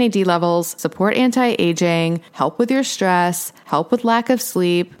boost your NAD levels, support anti-aging, help with your stress, help with lack of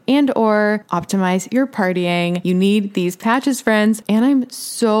sleep, and or optimize your partying, you need these patches, friends. And I'm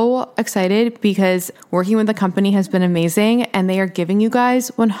so excited because working with the company has been amazing, and they are giving you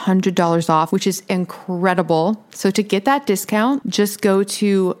guys $100 off, which is incredible. So to get that discount, just go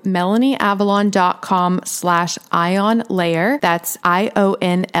to melaniavalon.com/ionlayer. That's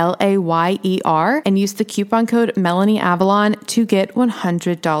IONLAYER, and use the coupon code melaniavalon to get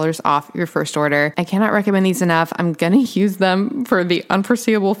 $100 off your first order. I cannot recommend these enough. I'm going to use them for the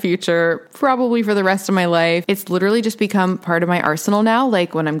unforeseeable future, probably for the rest of my life. It's literally just become part of my arsenal now.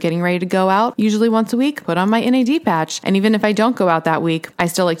 Like when I'm getting ready to go out, usually once a week, put on my NAD patch. And even if I don't go out that week, I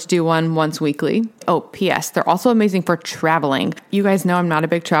still like to do one once weekly. Oh, P.S. They're also amazing for traveling. You guys know I'm not a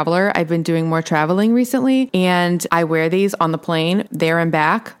big traveler. I've been doing more traveling recently, and I wear these on the plane, there and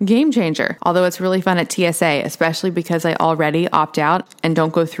back. Game changer. Although it's really fun at TSA, especially because I already opt out and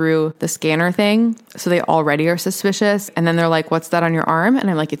don't go through the scanner thing. So they already are suspicious. And then they're like, what's that on your arm? And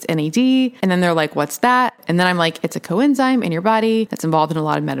I'm like, it's NAD. And then they're like, what's that? And then I'm like, it's a coenzyme in your body that's involved in a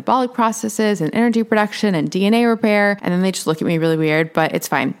lot of metabolic processes and energy production and DNA repair. And then they just look at me really weird, but it's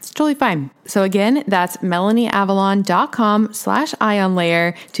fine. It's totally fine. So again, that's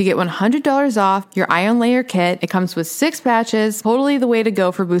melaniavalon.com/ionlayer to get $100 off your Ion Layer kit. It comes with 6 patches, totally the way to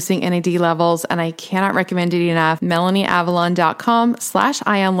go for boosting NAD levels. And I cannot recommend it enough.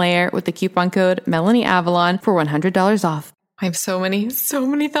 melaniavalon.com/ionlayer with the coupon code melaniavalon for $100 off. I have so many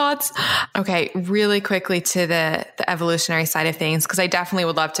thoughts. Okay, really quickly to the evolutionary side of things, because I definitely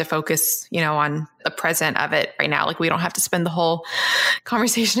would love to focus, on the present of it right now. Like we don't have to spend the whole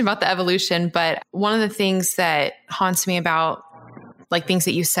conversation about the evolution. But one of the things that haunts me about like things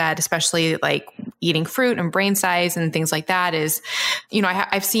that you said, especially like eating fruit and brain size and things like that is,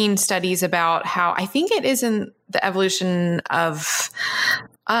 I've seen studies about how I think it isn't the evolution of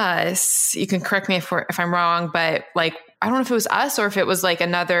us. You can correct me if I'm wrong, but like, I don't know if it was us or if it was like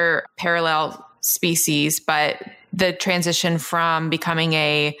another parallel species, but the transition from becoming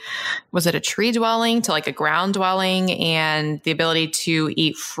was it a tree dwelling to like a ground dwelling, and the ability to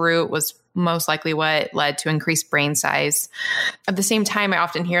eat fruit was most likely what led to increased brain size. At the same time, I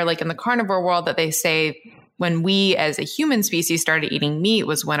often hear like in the carnivore world that they say when we as a human species started eating meat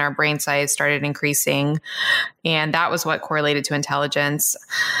was when our brain size started increasing. And that was what correlated to intelligence.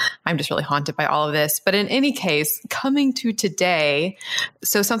 I'm just really haunted by all of this. But in any case, coming to today,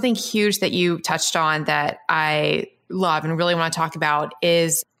 so something huge that you touched on that I love and really want to talk about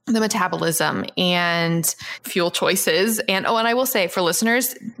is the metabolism and fuel choices. And I will say for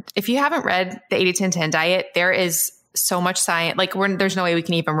listeners, if you haven't read the 80-10-10 diet, there is so much science. Like there's no way we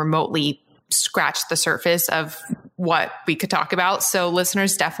can even remotely scratch the surface of what we could talk about. So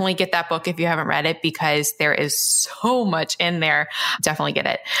listeners, definitely get that book if you haven't read it, because there is so much in there. Definitely get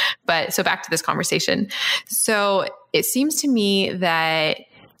it. But so back to this conversation. So it seems to me that,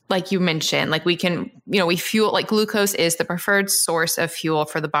 like you mentioned, like we can, we fuel, like glucose is the preferred source of fuel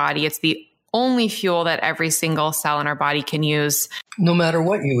for the body. It's the only fuel that every single cell in our body can use. No matter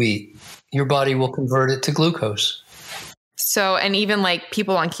what you eat, your body will convert it to glucose. So, and even like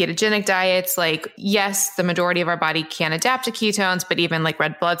people on ketogenic diets, like, yes, the majority of our body can adapt to ketones, but even like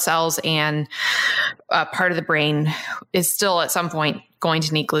red blood cells and part of the brain is still at some point going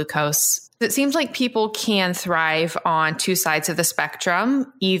to need glucose. It seems like people can thrive on two sides of the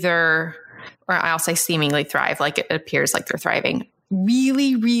spectrum, or I'll say seemingly thrive, like it appears like they're thriving.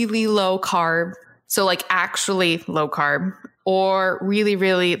 Really, really low carb. So like actually low carb, or really,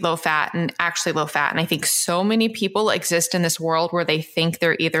 really low fat and actually low fat. And I think so many people exist in this world where they think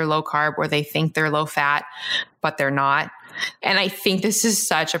they're either low carb or they think they're low fat, but they're not. And I think this is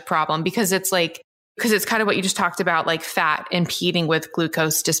such a problem because it's kind of what you just talked about, like fat impeding with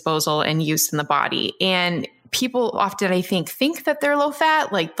glucose disposal and use in the body. And people often, I think that they're low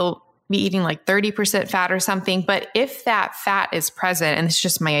fat, like they'll be eating like 30% fat or something. But if that fat is present, and it's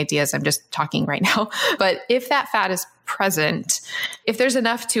just my ideas, I'm just talking right now, but if that fat is present, if there's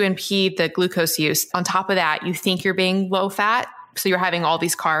enough to impede the glucose use, on top of that, you think you're being low fat, so you're having all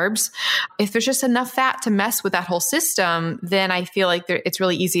these carbs. If there's just enough fat to mess with that whole system, then I feel like it's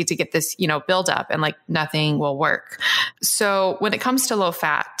really easy to get this, buildup and like nothing will work. So when it comes to low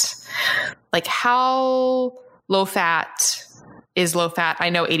fat, like how low fat is low fat? I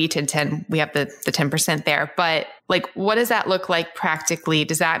know 80-10, we have the 10% there, but like, what does that look like practically?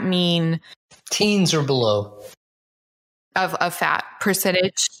 Does that mean teens or below? Of fat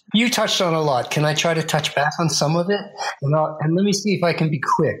percentage? You touched on a lot. Can I try to touch back on some of it? And let me see if I can be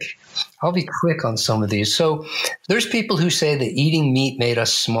quick. I'll be quick on some of these. So there's people who say that eating meat made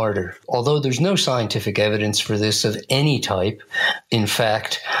us smarter, although there's no scientific evidence for this of any type. In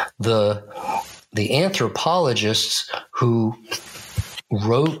fact, the anthropologists who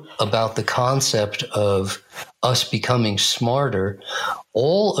wrote about the concept of us becoming smarter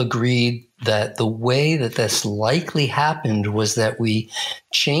all agreed that the way that this likely happened was that we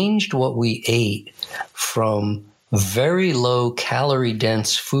changed what we ate from very low calorie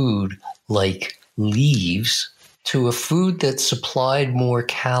dense food like leaves to a food that supplied more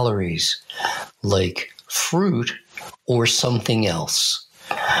calories like fruit or something else.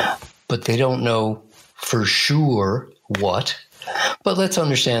 But they don't know for sure what. But let's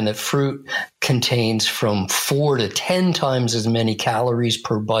understand that fruit contains from 4 to 10 times as many calories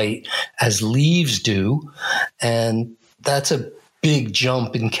per bite as leaves do. And that's a big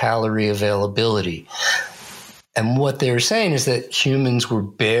jump in calorie availability. And what they're saying is that humans were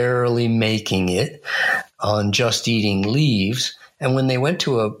barely making it on just eating leaves. And when they went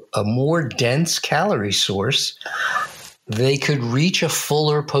to a more dense calorie source, they could reach a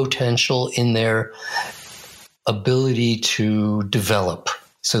fuller potential in their ability to develop.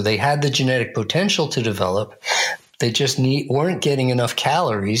 So they had the genetic potential to develop. They just weren't getting enough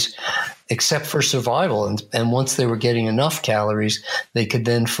calories except for survival. And once they were getting enough calories, they could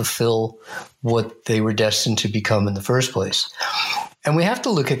then fulfill what they were destined to become in the first place. And we have to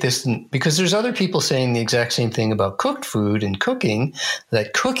look at this because there's other people saying the exact same thing about cooked food and cooking,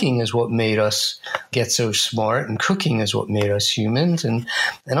 that cooking is what made us get so smart and cooking is what made us humans. And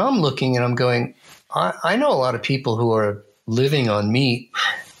I'm looking and I'm going, I know a lot of people who are living on meat,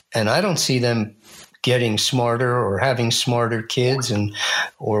 and I don't see them getting smarter or having smarter kids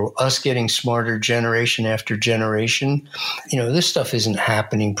or us getting smarter generation after generation. This stuff isn't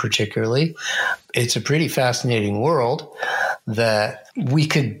happening particularly. It's a pretty fascinating world that we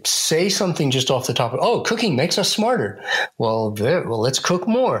could say something just off the top of, cooking makes us smarter. Well, let's cook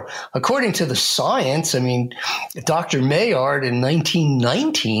more. According to the science, Dr. Maillard in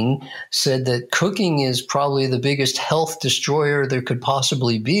 1919 said that cooking is probably the biggest health destroyer there could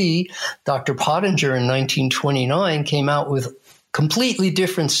possibly be. Dr. Pottinger in 1929 came out with completely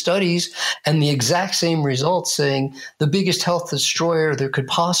different studies and the exact same results, saying the biggest health destroyer there could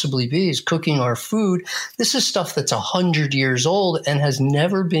possibly be is cooking our food. This is stuff that's 100 years old and has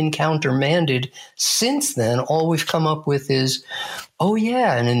never been countermanded since then. All we've come up with is,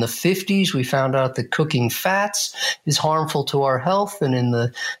 and in the 50s, we found out that cooking fats is harmful to our health. And in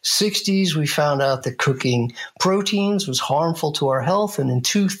the 60s, we found out that cooking proteins was harmful to our health. And in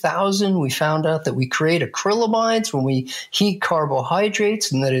 2000, we found out that we create acrylamides when we heat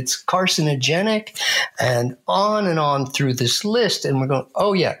carbohydrates and that it's carcinogenic, and on through this list. And we're going,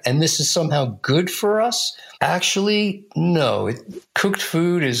 and this is somehow good for us? Actually, no. Cooked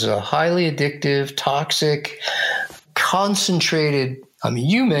food is a highly addictive, toxic, concentrated.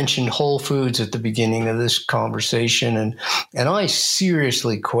 You mentioned whole foods at the beginning of this conversation, and I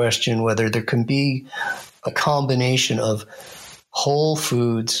seriously question whether there can be a combination of whole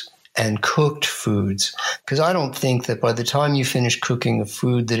foods and cooked foods, because I don't think that by the time you finish cooking a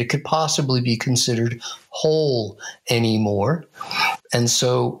food that it could possibly be considered whole anymore. And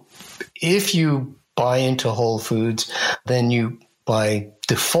so if you buy into whole foods, then you by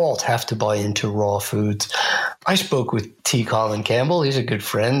default have to buy into raw foods. I spoke with T. Colin Campbell. He's a good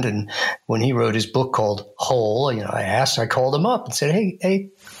friend. And when he wrote his book called Whole, I called him up and said, hey,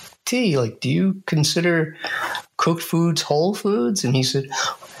 T, do you consider cooked foods whole foods? And he said,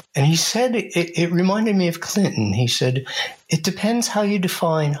 it reminded me of Clinton. He said, it depends how you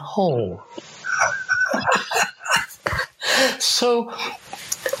define whole. So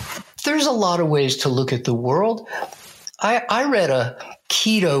there's a lot of ways to look at the world. I read a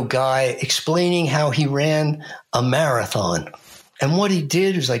keto guy explaining how he ran a marathon. And what he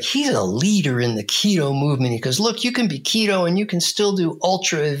did was like, he's a leader in the keto movement. He goes, look, you can be keto and you can still do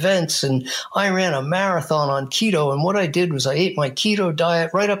ultra events. And I ran a marathon on keto. And what I did was I ate my keto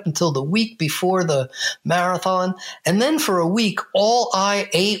diet right up until the week before the marathon. And then for a week, all I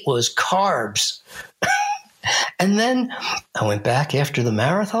ate was carbs. And then I went back after the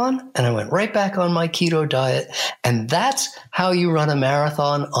marathon and I went right back on my keto diet. And that's how you run a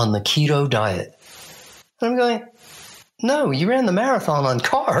marathon on the keto diet. And I'm going, no, you ran the marathon on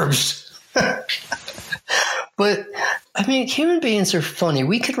carbs. But I mean, human beings are funny.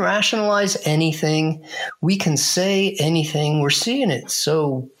 We can rationalize anything. We can say anything. We're seeing it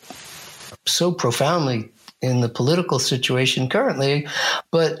so profoundly in the political situation currently.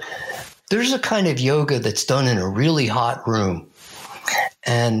 But there's a kind of yoga that's done in a really hot room.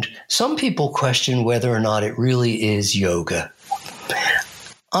 And some people question whether or not it really is yoga.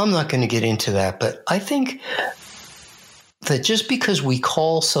 I'm not going to get into that, but I think that just because we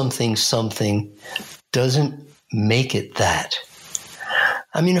call something doesn't make it that.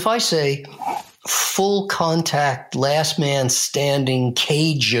 I mean, if I say full contact, last man standing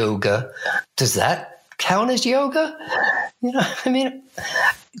cage yoga, does that count as yoga? You know, I mean,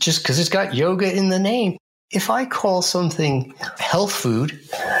 just because it's got yoga in the name. If I call something health food,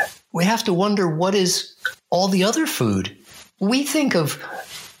 we have to wonder what is all the other food. We think of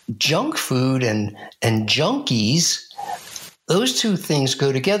junk food and junkies. Those two things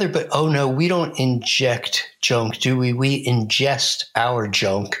go together, but oh no, we don't inject junk, do we? We ingest our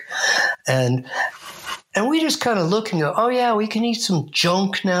junk. And we just kind of look and go, oh yeah, we can eat some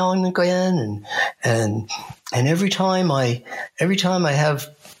junk now and again. And every time I have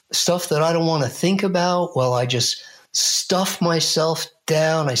stuff that I don't want to think about, well, I just stuff myself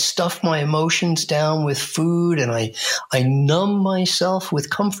down. I stuff my emotions down with food, and I numb myself with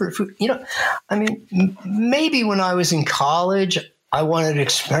comfort food. You know, I mean, maybe when I was in college, I wanted to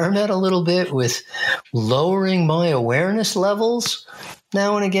experiment a little bit with lowering my awareness levels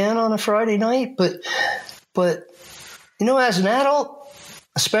now and again on a Friday night. But you know, as an adult,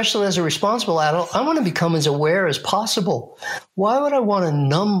 especially as a responsible adult, I want to become as aware as possible. Why would I want to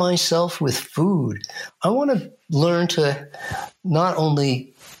numb myself with food? I want to learn to not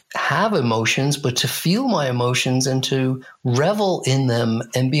only have emotions, but to feel my emotions and to revel in them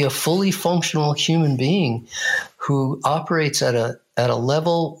and be a fully functional human being who operates at a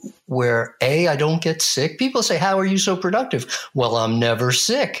level where, A, I don't get sick. People say, how are you so productive? Well, I'm never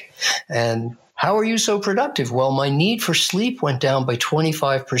sick. And how are you so productive? Well, my need for sleep went down by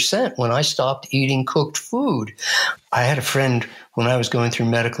 25% when I stopped eating cooked food. I had a friend when I was going through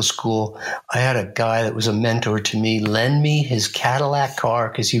medical school. I had a guy that was a mentor to me lend me his Cadillac car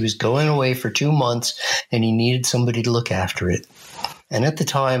because he was going away for 2 months and he needed somebody to look after it. And at the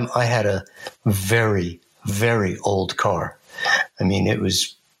time, I had a very, very old car. I mean, it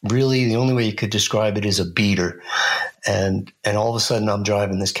was really the only way you could describe it is a beater. And all of a sudden I'm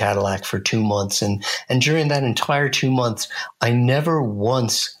driving this Cadillac for 2 months. And during that entire 2 months, I never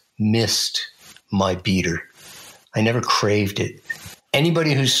once missed my beater. I never craved it.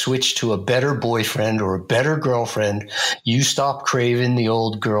 Anybody who's switched to a better boyfriend or a better girlfriend, you stop craving the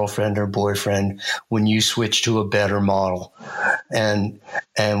old girlfriend or boyfriend when you switch to a better model. And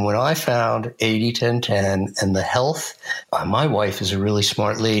when I found 80-10-10 and the health, my wife is a really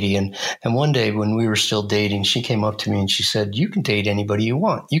smart lady. And one day when we were still dating, she came up to me and she said, you can date anybody you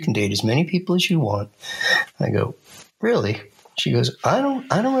want. You can date as many people as you want. I go, really? She goes, I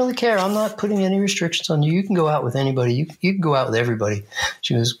don't really care. I'm not putting any restrictions on you. You can go out with anybody. You can go out with everybody.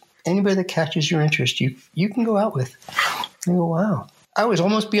 She goes, anybody that catches your interest, you can go out with. I go, wow. I was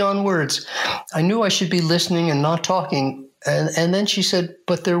almost beyond words. I knew I should be listening and not talking. And then she said,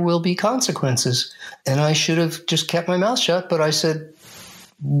 but there will be consequences. And I should have just kept my mouth shut. But I said,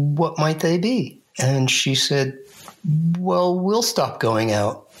 what might they be? And she said, well, we'll stop going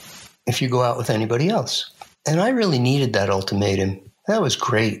out if you go out with anybody else. And I really needed that ultimatum. That was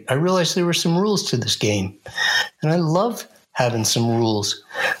great. I realized there were some rules to this game. And I love having some rules.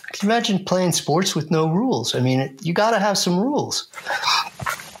 Can you imagine playing sports with no rules? I mean, you got to have some rules.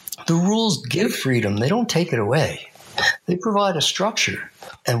 The rules give freedom. They don't take it away. They provide a structure.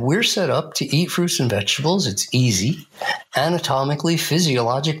 And we're set up to eat fruits and vegetables. It's easy. Anatomically,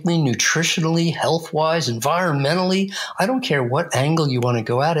 physiologically, nutritionally, health-wise, environmentally. I don't care what angle you want to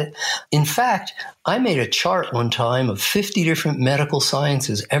go at it. In fact, I made a chart one time of 50 different medical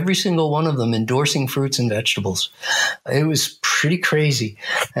sciences, every single one of them endorsing fruits and vegetables. It was pretty crazy.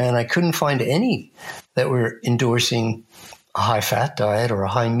 And I couldn't find any that were endorsing a high-fat diet or a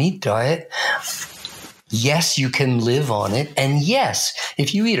high-meat diet, yes, you can live on it. And yes,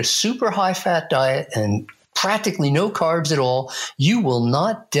 if you eat a super high-fat diet and practically no carbs at all, you will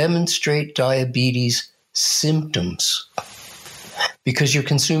not demonstrate diabetes symptoms because you're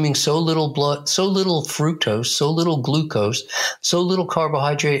consuming so little blood, so little fructose, so little glucose, so little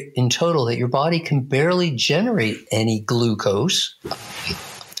carbohydrate in total that your body can barely generate any glucose.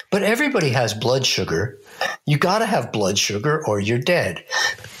 But everybody has blood sugar. You got to have blood sugar or you're dead.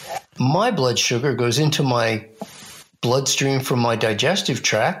 My blood sugar goes into my bloodstream from my digestive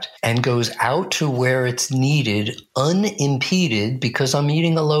tract and goes out to where it's needed unimpeded because I'm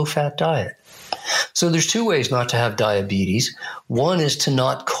eating a low-fat diet. So there's two ways not to have diabetes. One is to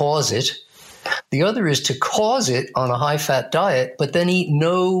not cause it. The other is to cause it on a high-fat diet, but then eat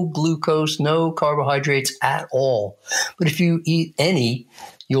no glucose, no carbohydrates at all. But if you eat any,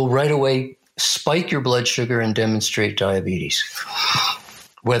 you'll right away spike your blood sugar and demonstrate diabetes.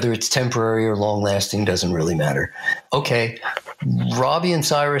 Whether it's temporary or long-lasting doesn't really matter. Okay, Robbie and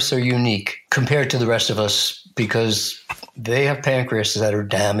Cyrus are unique compared to the rest of us because they have pancreases that are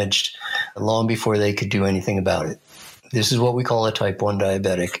damaged long before they could do anything about it. This is what we call a type 1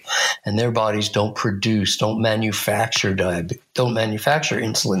 diabetic, and their bodies don't manufacture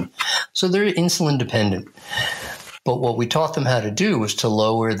insulin. So they're insulin dependent. But what we taught them how to do was to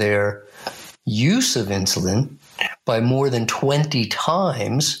lower their use of insulin by more than 20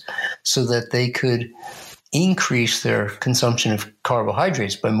 times so that they could increase their consumption of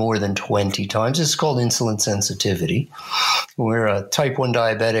carbohydrates by more than 20 times. It's called insulin sensitivity, where a type 1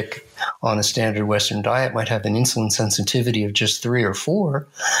 diabetic on a standard Western diet might have an insulin sensitivity of just 3 or 4.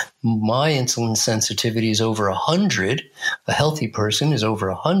 My insulin sensitivity is over 100. A healthy person is over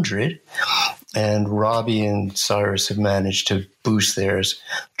 100. And Robbie and Cyrus have managed to boost theirs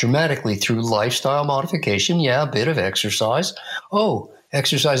dramatically through lifestyle modification. Yeah, a bit of exercise. Oh,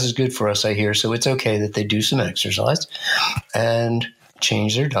 exercise is good for us, I hear, so it's okay that they do some exercise and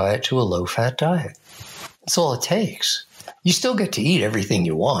change their diet to a low-fat diet. That's all it takes. You still get to eat everything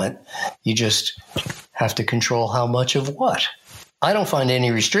you want. You just have to control how much of what. I don't find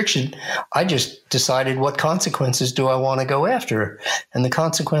any restriction. I just decided what consequences do I want to go after. And the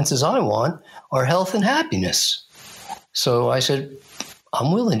consequences I want are health and happiness. So I said,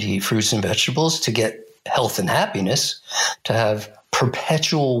 I'm willing to eat fruits and vegetables to get health and happiness, to have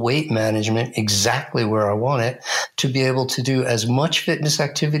perpetual weight management exactly where I want it, to be able to do as much fitness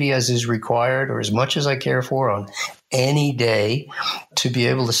activity as is required or as much as I care for on any day, to be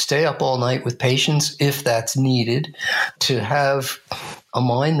able to stay up all night with patients if that's needed, to have a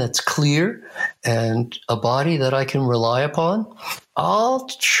mind that's clear and a body that I can rely upon. I'll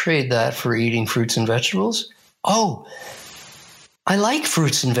trade that for eating fruits and vegetables. Oh, I like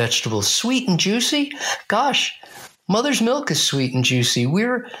fruits and vegetables. Sweet and juicy? Gosh, mother's milk is sweet and juicy.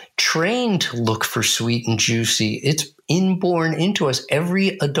 We're trained to look for sweet and juicy. It's inborn into us. Every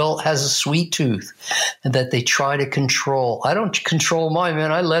adult has a sweet tooth that they try to control. I don't control mine,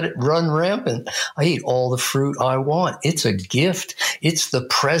 man. I let it run rampant. I eat all the fruit I want. It's a gift. It's the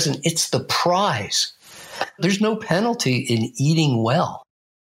present. It's the prize. There's no penalty in eating well.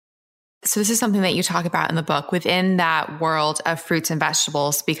 So this is something that you talk about in the book within that world of fruits and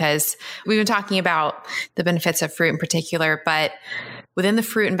vegetables, because we've been talking about the benefits of fruit in particular, but within the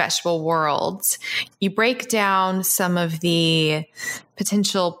fruit and vegetable world, you break down some of the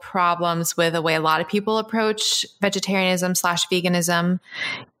potential problems with the way a lot of people approach vegetarianism/veganism.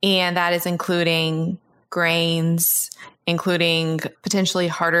 And that is including grains, including potentially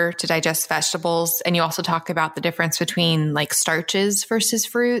harder to digest vegetables. And you also talk about the difference between like starches versus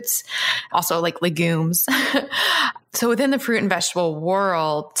fruits, also like legumes. So within the fruit and vegetable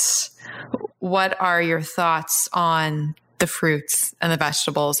world, what are your thoughts on the fruits and the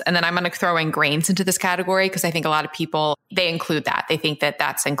vegetables? And then I'm going to throw in grains into this category because I think a lot of people, they include that. They think that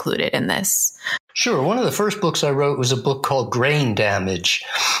that's included in this. Sure. One of the first books I wrote was a book called Grain Damage.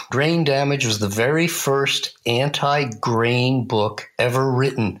 Grain Damage was the very first anti-grain book ever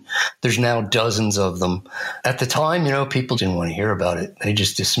written. There's now dozens of them. At the time, people didn't want to hear about it. They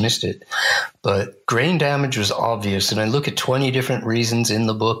just dismissed it. But grain damage was obvious. And I look at 20 different reasons in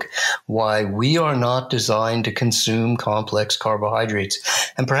the book why we are not designed to consume complex carbohydrates.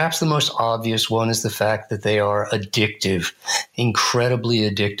 And perhaps the most obvious one is the fact that they are addictive, incredibly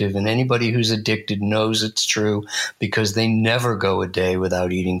addictive. And anybody who's addicted knows it's true because they never go a day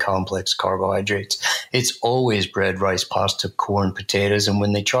without eating complex carbohydrates. It's always bread, rice, pasta, corn, potatoes. And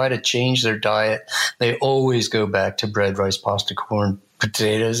when they try to change their diet, they always go back to bread, rice, pasta, corn,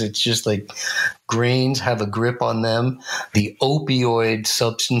 potatoes. It's just like grains have a grip on them. The opioid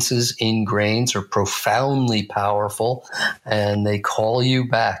substances in grains are profoundly powerful, and they call you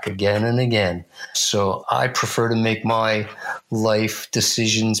back again and again. So I prefer to make my life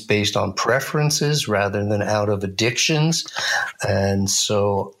decisions based on preferences rather than out of addictions. And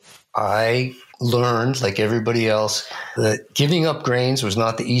so I learned, like everybody else, that giving up grains was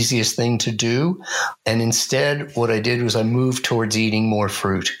not the easiest thing to do. And instead, what I did was I moved towards eating more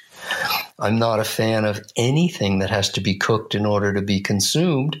fruit. I'm not a fan of anything that has to be cooked in order to be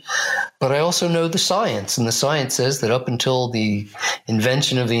consumed, but I also know the science. And the science says that up until the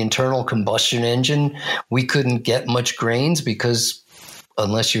invention of the internal combustion engine, we couldn't get much grains because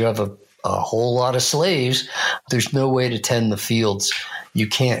unless you have a whole lot of slaves, there's no way to tend the fields. You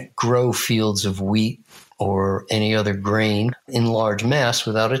can't grow fields of wheat or any other grain in large mass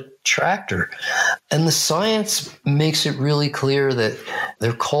without a tractor. And the science makes it really clear that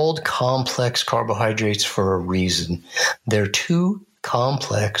they're called complex carbohydrates for a reason. They're too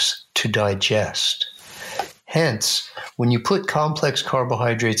complex to digest. Hence, when you put complex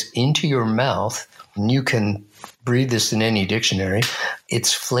carbohydrates into your mouth, and you can read this in any dictionary,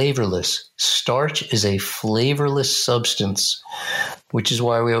 it's flavorless. Starch is a flavorless substance, which is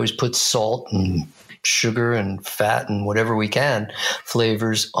why we always put salt and sugar and fat and whatever we can,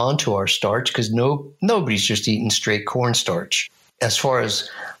 flavors onto our starch, because nobody's just eating straight cornstarch. As far as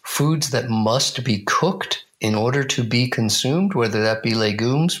foods that must be cooked in order to be consumed, whether that be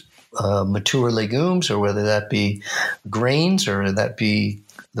legumes, mature legumes, or whether that be grains, or that be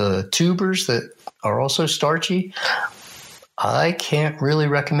the tubers that are also starchy, I can't really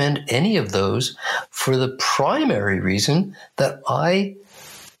recommend any of those for the primary reason that I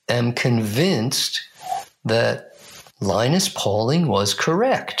am convinced that Linus Pauling was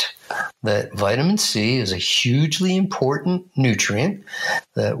correct, that vitamin C is a hugely important nutrient,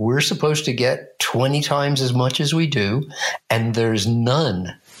 that we're supposed to get 20 times as much as we do, and there's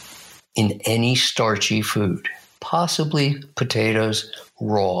none in any starchy food, possibly potatoes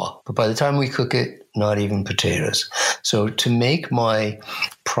raw. But by the time we cook it, not even potatoes. So to make my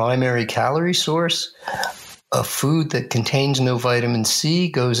primary calorie source a food that contains no vitamin C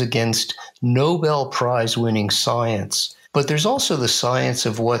goes against Nobel Prize winning science. But there's also the science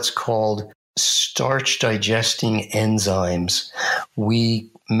of what's called starch digesting enzymes. We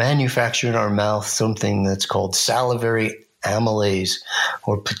manufacture in our mouth something that's called salivary amylase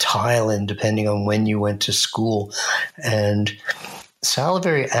or ptyalin, depending on when you went to school. And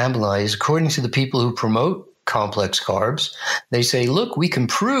salivary amylase, according to the people who promote complex carbs, they say, look, we can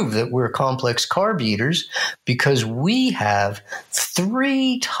prove that we're complex carb eaters because we have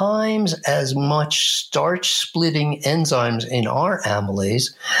 3 times as much starch splitting enzymes in our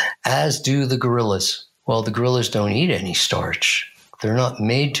amylase as do the gorillas. Well, the gorillas don't eat any starch. They're not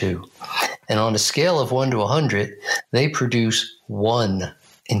made to. And on a scale of 1 to 100, they produce 1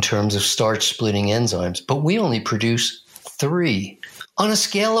 in terms of starch splitting enzymes, but we only produce 3 on a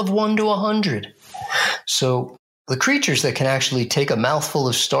scale of 1 to 100. So the creatures that can actually take a mouthful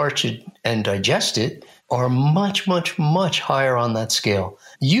of starch and digest it are much, much, much higher on that scale.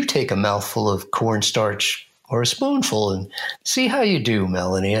 You take a mouthful of cornstarch or a spoonful and see how you do,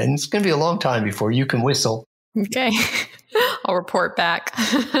 Melanie. And it's going to be a long time before you can whistle. Okay. I'll report back.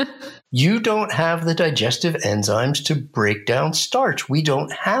 You don't have the digestive enzymes to break down starch. We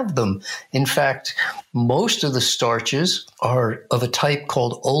don't have them. In fact, most of the starches are of a type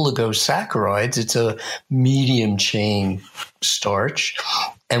called oligosaccharides. It's a medium chain starch.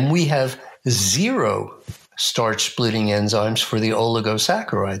 And we have 0 starch splitting enzymes for the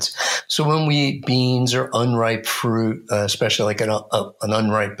oligosaccharides. So when we eat beans or unripe fruit, especially like an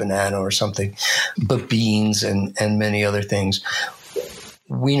unripe banana or something, but beans and many other things,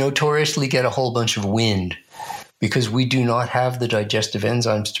 we notoriously get a whole bunch of wind because we do not have the digestive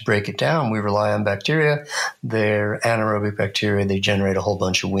enzymes to break it down. We rely on bacteria. They're anaerobic bacteria. They generate a whole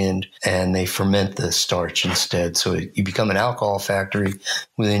bunch of wind and they ferment the starch instead. So you become an alcohol factory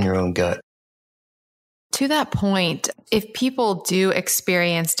within your own gut. To that point, if people do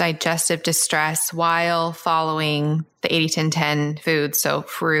experience digestive distress while following the 80-10-10 foods, so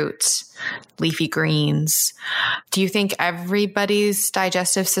fruits, leafy greens, do you think everybody's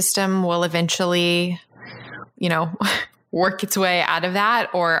digestive system will eventually, work its way out of that?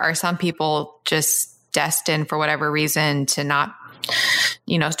 Or are some people just destined for whatever reason to not,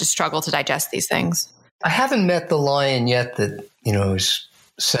 to struggle to digest these things? I haven't met the lion yet that, is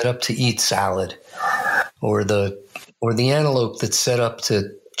set up to eat salad. Or the antelope that's set up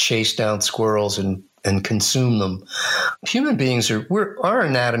to chase down squirrels and and consume them. Human beings our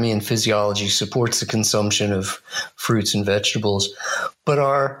anatomy and physiology supports the consumption of fruits and vegetables, but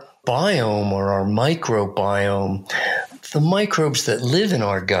our biome or our microbiome, the microbes that live in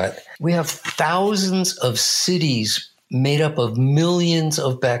our gut, we have thousands of cities made up of millions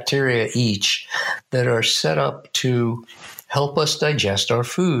of bacteria each that are set up to help us digest our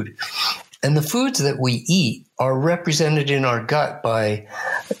food. And the foods that we eat are represented in our gut by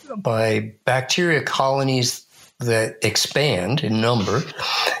bacteria colonies that expand in number.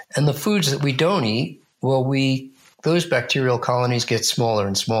 And the foods that we don't eat, those bacterial colonies get smaller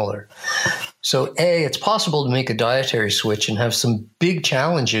and smaller. So it's possible to make a dietary switch and have some big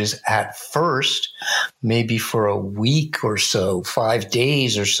challenges at first, maybe for a week or so, 5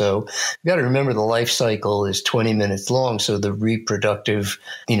 days or so. You got to remember the life cycle is 20 minutes long. So the reproductive,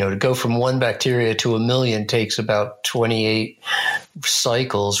 to go from one bacteria to 1 million takes about 28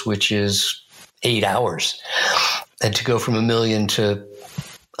 cycles, which is 8 hours. And to go from 1 million to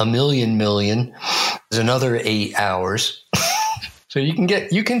a million is another 8 hours. So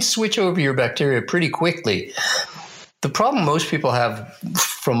you can switch over your bacteria pretty quickly. The problem most people have,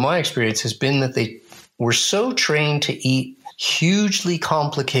 from my experience, has been that they were so trained to eat hugely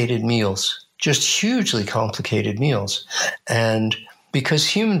complicated meals, just hugely complicated meals. And because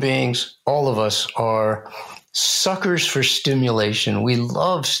human beings, all of us, are suckers for stimulation. We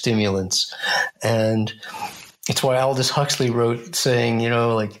love stimulants. And it's why Aldous Huxley wrote saying,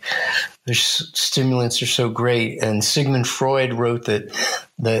 stimulants are so great. And Sigmund Freud wrote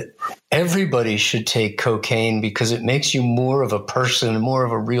that everybody should take cocaine because it makes you more of a person, more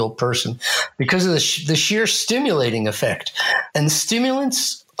of a real person, because of the sheer stimulating effect. And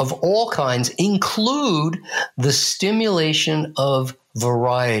stimulants of all kinds include the stimulation of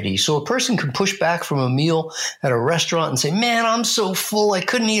variety. So a person can push back from a meal at a restaurant and say, man, I'm so full, I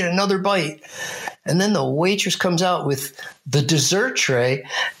couldn't eat another bite. And then the waitress comes out with the dessert tray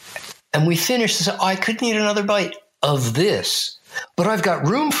and we finish this. I couldn't eat another bite of this, but I've got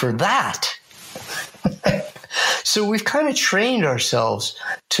room for that. So we've kind of trained ourselves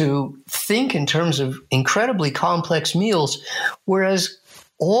to think in terms of incredibly complex meals, whereas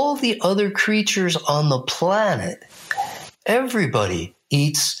all the other creatures on the planet, everybody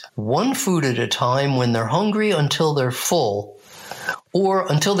eats one food at a time when they're hungry until they're full, or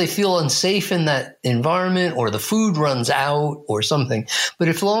until they feel unsafe in that environment, or the food runs out or something. But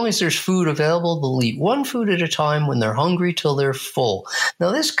as long as there's food available, they'll eat one food at a time when they're hungry till they're full.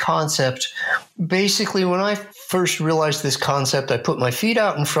 Now, this concept, basically, when I first realized this concept, I put my feet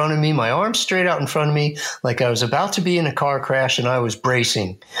out in front of me, my arms straight out in front of me, like I was about to be in a car crash and I was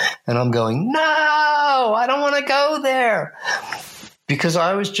bracing. And I'm going, no, I don't want to go there. Because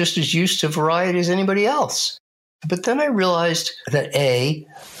I was just as used to variety as anybody else. But then I realized that a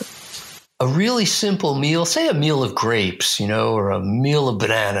really simple meal, say a meal of grapes, or a meal of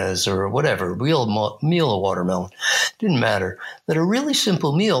bananas or whatever, a meal of watermelon, didn't matter, that a really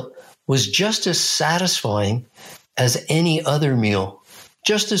simple meal was just as satisfying as any other meal,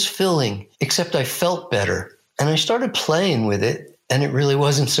 just as filling, except I felt better. And I started playing with it. And it really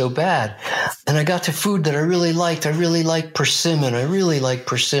wasn't so bad. And I got to food that I really liked. I really like persimmon.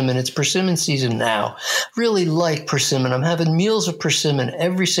 It's persimmon season now. Really like persimmon. I'm having meals of persimmon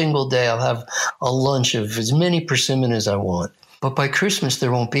every single day. I'll have a lunch of as many persimmon as I want. But by Christmas,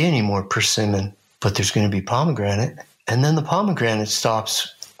 there won't be any more persimmon. But there's going to be pomegranate. And then the pomegranate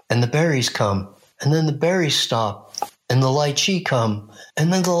stops. And the berries come. And then the berries stop. And the lychee come,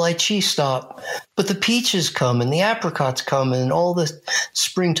 and then the lychee stop. But the peaches come, and the apricots come, and all the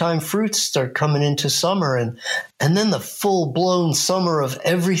springtime fruits start coming into summer, and then the full-blown summer of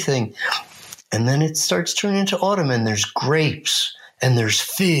everything. And then it starts turning into autumn, and there's grapes, and there's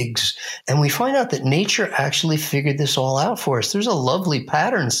figs. And we find out that nature actually figured this all out for us. There's a lovely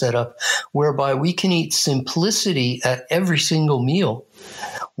pattern set up whereby we can eat simplicity at every single meal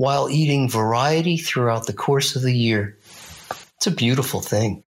while eating variety throughout the course of the year. It's a beautiful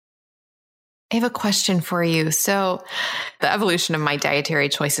thing. I have a question for you. So the evolution of my dietary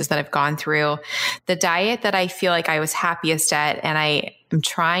choices that I've gone through, the diet that I feel like I was happiest at, and I am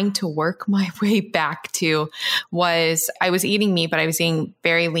trying to work my way back to, was I was eating meat, but I was eating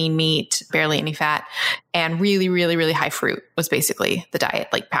very lean meat, barely any fat, and really, really, really high fruit was basically the diet,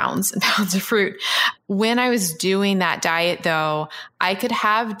 like pounds and pounds of fruit. When I was doing that diet, though, I could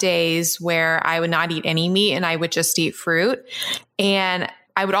have days where I would not eat any meat and I would just eat fruit. And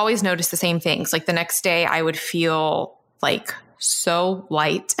I would always notice the same things. Like the next day I would feel like so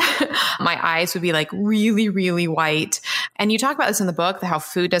light. My eyes would be like really, really white. And you talk about this in the book, how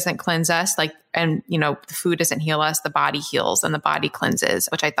food doesn't cleanse us, and the food doesn't heal us, the body heals and the body cleanses,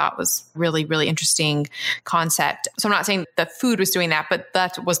 which I thought was really, really interesting concept. So I'm not saying the food was doing that, but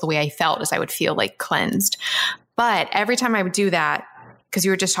that was the way I felt, as I would feel like cleansed. But every time I would do that, because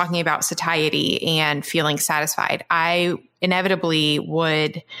you were just talking about satiety and feeling satisfied, I inevitably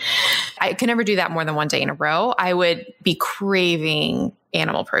I could never do that more than one day in a row. I would be craving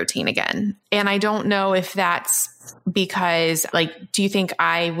animal protein again. And I don't know if that's because, do you think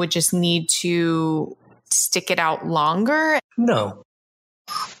I would just need to stick it out longer? No.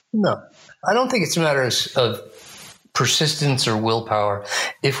 I don't think it's a matter of persistence or willpower.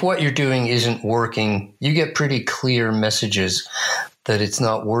 If what you're doing isn't working, you get pretty clear messages that it's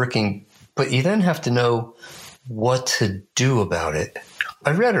not working, but you then have to know what to do about it.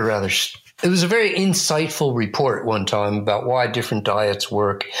 I read it was a very insightful report one time about why different diets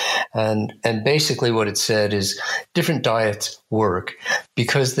work. And basically what it said is different diets work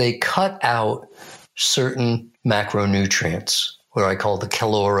because they cut out certain macronutrients, what I call the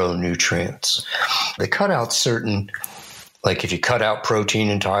caloronutrients. They cut out certain, like if you cut out protein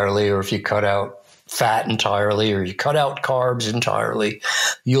entirely, or if you cut out fat entirely, or you cut out carbs entirely,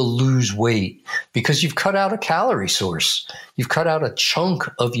 you'll lose weight because you've cut out a calorie source. You've cut out a chunk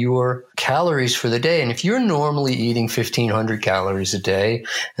of your calories for the day. And if you're normally eating 1,500 calories a day,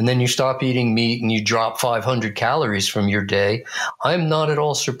 and then you stop eating meat and you drop 500 calories from your day, I'm not at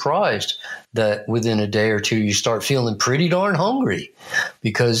all surprised that within a day or two, you start feeling pretty darn hungry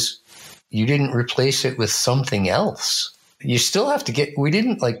because you didn't replace it with something else. You still have to we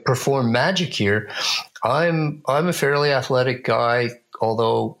didn't perform magic here. I'm a fairly athletic guy,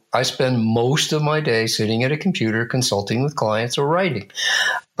 although I spend most of my day sitting at a computer consulting with clients or writing,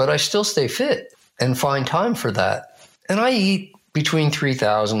 but I still stay fit and find time for that. And I eat between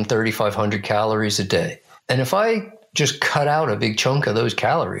 3,000 and 3,500 calories a day. And if I just cut out a big chunk of those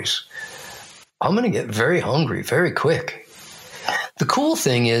calories, I'm going to get very hungry very quick. The cool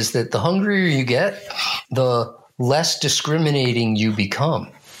thing is that the hungrier you get, the less discriminating you become.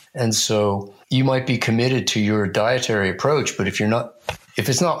 And so you might be committed to your dietary approach, but if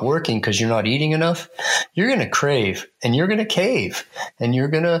it's not working because you're not eating enough, you're going to crave and you're going to cave and you're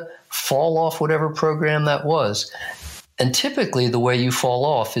going to fall off whatever program that was. And typically the way you fall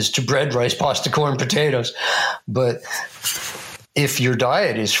off is to bread, rice, pasta, corn, potatoes. But if your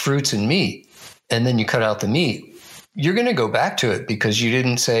diet is fruits and meat, and then you cut out the meat, you're going to go back to it because you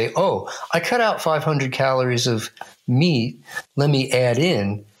didn't say, oh, I cut out 500 calories of meat. Let me add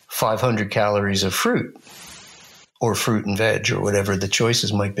in 500 calories of fruit or fruit and veg or whatever the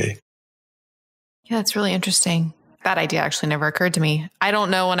choices might be. Yeah, that's really interesting. That idea actually never occurred to me. I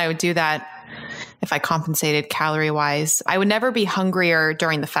don't know when I would do that if I compensated calorie wise. I would never be hungrier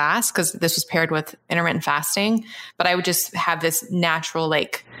during the fast because this was paired with intermittent fasting, but I would just have this natural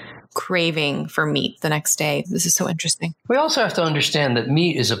craving for meat the next day. This is so interesting. We also have to understand that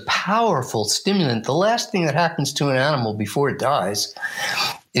meat is a powerful stimulant. The last thing that happens to an animal before it dies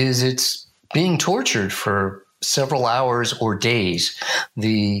is it's being tortured for several hours or days.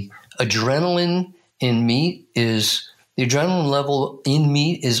 The adrenaline level in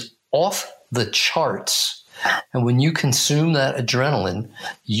meat is off the charts. And when you consume that adrenaline,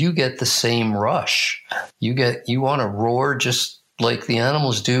 you get the same rush. You want to roar just like the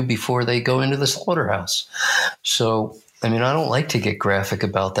animals do before they go into the slaughterhouse. So, I don't like to get graphic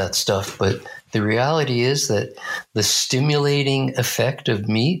about that stuff, but the reality is that the stimulating effect of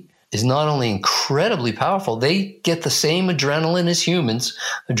meat is not only incredibly powerful, they get the same adrenaline as humans.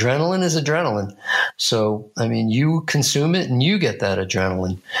 Adrenaline is adrenaline. So, you consume it and you get that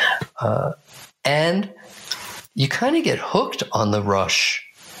adrenaline. And you kind of get hooked on the rush.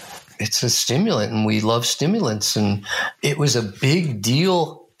 It's a stimulant and we love stimulants. And it was a big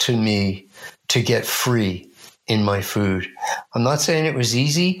deal to me to get free in my food. I'm not saying it was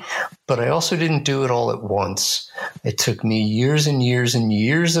easy, but I also didn't do it all at once. It took me years and years and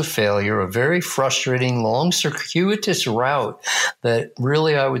years of failure, a very frustrating, long, circuitous route that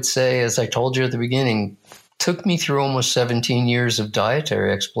really, I would say, as I told you at the beginning, took me through almost 17 years of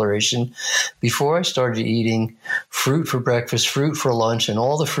dietary exploration before I started eating fruit for breakfast, fruit for lunch, and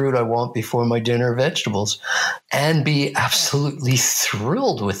all the fruit I want before my dinner, vegetables, and be absolutely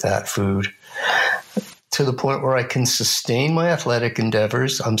thrilled with that food to the point where I can sustain my athletic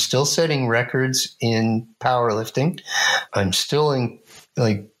endeavors. I'm still setting records in powerlifting. I'm still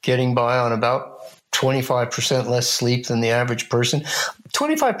getting by on about 25% less sleep than the average person,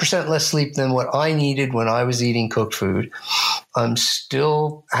 25% less sleep than what I needed when I was eating cooked food. I'm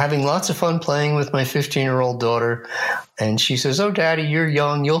still having lots of fun playing with my 15-year-old daughter. And she says, "Oh, Daddy, you're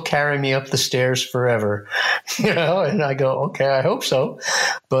young. You'll carry me up the stairs forever." And I go, "Okay, I hope so."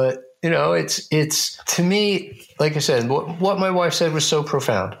 But, it's to me, like I said, what my wife said was so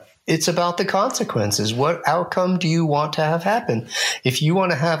profound. It's about the consequences. What outcome do you want to have happen? If you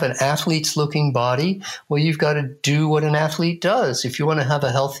want to have an athlete's looking body, well, you've got to do what an athlete does. If you want to have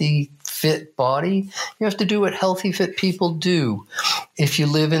a healthy, fit body, you have to do what healthy, fit people do. If you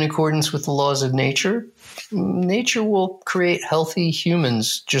live in accordance with the laws of nature, nature will create healthy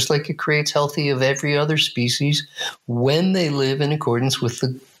humans, just like it creates healthy of every other species when they live in accordance with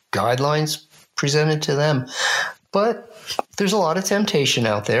the guidelines presented to them. But there's a lot of temptation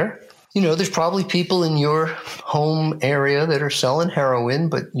out there. There's probably people in your home area that are selling heroin,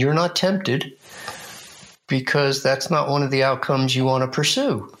 but you're not tempted because that's not one of the outcomes you want to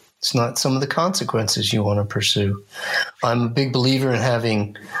pursue. It's not some of the consequences you want to pursue. I'm a big believer in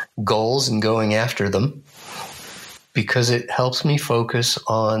having goals and going after them because it helps me focus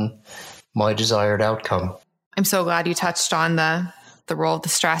on my desired outcome. I'm so glad you touched on the role of the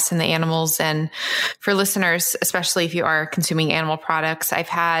stress in the animals. And for listeners, especially if you are consuming animal products, I've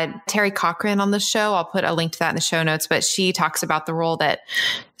had Terry Cochran on the show. I'll put a link to that in the show notes, but she talks about the role that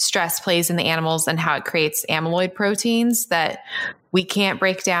stress plays in the animals and how it creates amyloid proteins that we can't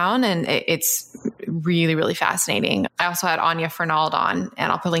break down. And it's really, really fascinating. I also had Anya Fernald on,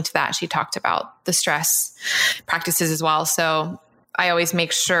 and I'll put a link to that. She talked about the stress practices as well. So I always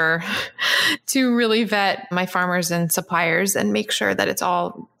make sure to really vet my farmers and suppliers and make sure that it's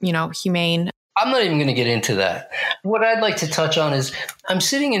all, humane. I'm not even going to get into that. What I'd like to touch on is I'm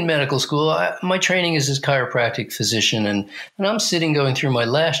sitting in medical school. My training is as a chiropractic physician, and I'm sitting going through my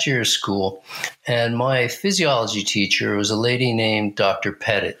last year of school. And my physiology teacher was a lady named Dr.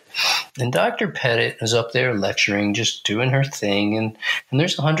 Pettit. And Dr. Pettit was up there lecturing, just doing her thing. And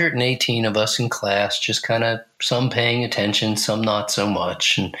there's 118 of us in class, just kind of some paying attention, some not so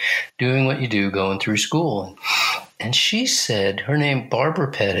much, and doing what you do going through school. And she said, her name,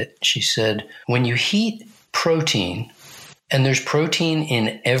 Barbara Pettit, she said, when you heat protein, and there's protein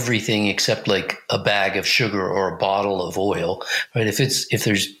in everything except like a bag of sugar or a bottle of oil, right?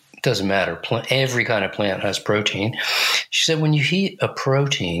 It doesn't matter. Every kind of plant has protein. She said, when you heat a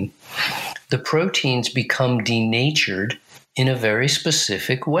protein, the proteins become denatured in a very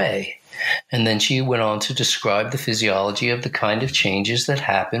specific way. And then she went on to describe the physiology of the kind of changes that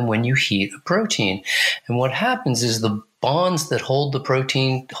happen when you heat a protein. And what happens is the bonds that hold the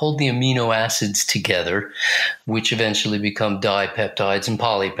protein, hold the amino acids together, which eventually become dipeptides and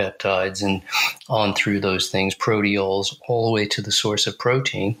polypeptides and on through those things, proteols, all the way to the source of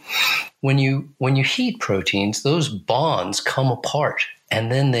protein. When you heat proteins, those bonds come apart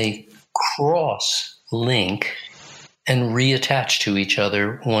and then they cross-link and reattach to each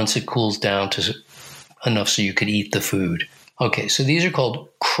other once it cools down to enough so you could eat the food. Okay, so these are called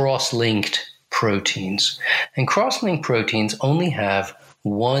cross-linked proteins. And cross-linked proteins only have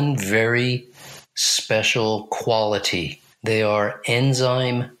one very special quality. They are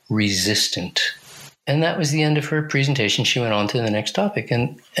enzyme resistant. And that was the end of her presentation. She went on to the next topic.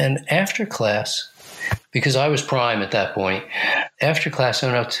 And after class, because I was prime at that point, after class I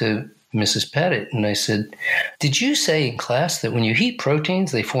went up to Mrs. Pettit, and I said, "Did you say in class that when you heat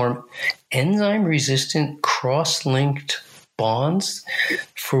proteins, they form enzyme-resistant cross-linked bonds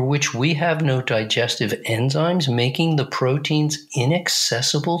for which we have no digestive enzymes, making the proteins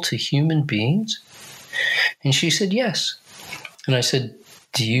inaccessible to human beings?" And she said, "Yes." And I said,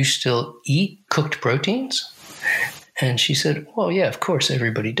 "Do you still eat cooked proteins?" And she said, "Well, yeah, of course,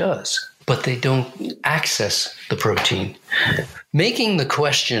 everybody does, but they don't access the protein." Making the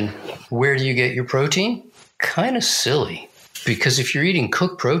question, where do you get your protein? Kind of silly, because if you're eating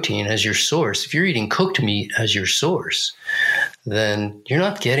cooked protein as your source, if you're eating cooked meat as your source, then you're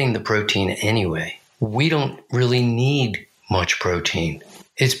not getting the protein anyway. We don't really need much protein.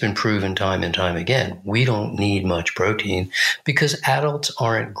 It's been proven time and time again. We don't need much protein because adults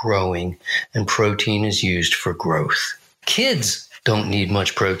aren't growing and protein is used for growth. Kids don't need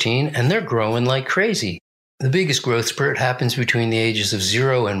much protein and they're growing like crazy. The biggest growth spurt happens between the ages of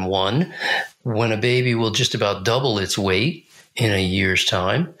 0 and 1, when a baby will just about double its weight in a year's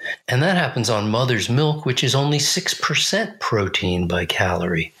time. And that happens on mother's milk, which is only 6% protein by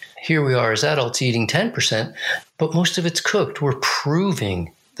calorie. Here we are as adults eating 10%, but most of it's cooked. We're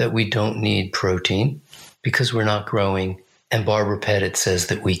proving that we don't need protein because we're not growing. And Barbara Pettit says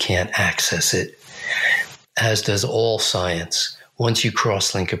that we can't access it, as does all science. once you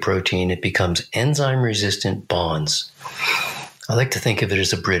cross-link a protein, it becomes enzyme-resistant bonds. I like to think of it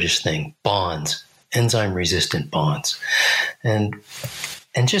as a British thing, bonds, enzyme-resistant bonds. And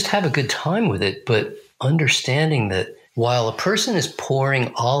just have a good time with it, but understanding that while a person is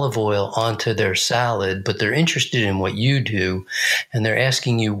pouring olive oil onto their salad, but they're interested in what you do, and they're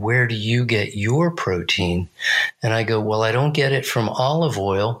asking you, where do you get your protein? And I go, well, I don't get it from olive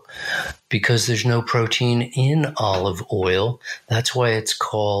oil because there's no protein in olive oil. That's why it's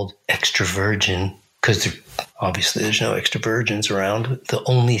called extra virgin, because obviously there's no extra virgins around. The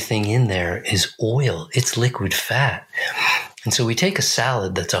only thing in there is oil. It's liquid fat. And so we take a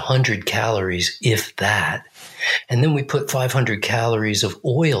salad that's 100 calories, if that, and then we put 500 calories of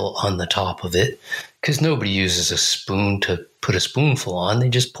oil on the top of it, because nobody uses a spoon to put a spoonful on. They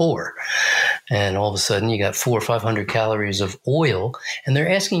just pour. And all of a sudden you got 400 or 500 calories of oil, and they're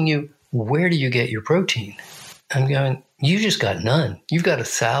asking you, where do you get your protein? I'm going, you just got none. You've got a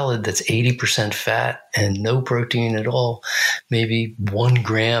salad that's 80% fat and no protein at all. Maybe 1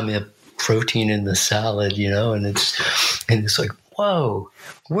 gram of protein in the salad, and it's like, whoa,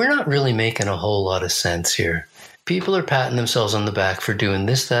 we're not really making a whole lot of sense here. People are patting themselves on the back for doing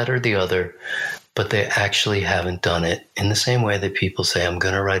this, that, or the other, but they actually haven't done it in the same way that people say, I'm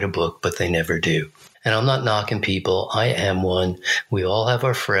going to write a book, but they never do. And I'm not knocking people. I am one. We all have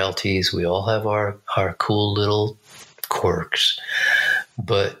our frailties. We all have our cool little quirks.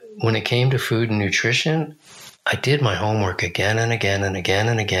 But when it came to food and nutrition, I did my homework again and again and again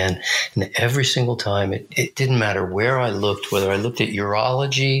and again. And every single time, it didn't matter where I looked, whether I looked at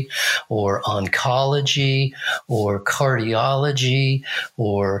urology or oncology or cardiology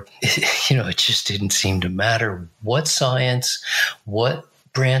or, it just didn't seem to matter what science, what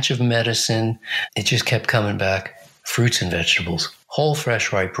branch of medicine. It just kept coming back. Fruits and vegetables. Whole,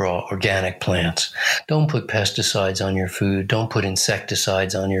 fresh, ripe, raw, organic plants. Don't put pesticides on your food. Don't put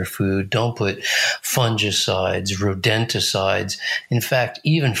insecticides on your food. Don't put fungicides, rodenticides. In fact,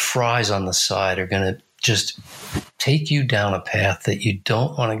 even fries on the side are going to just take you down a path that you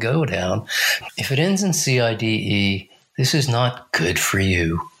don't want to go down. If it ends in CIDE, this is not good for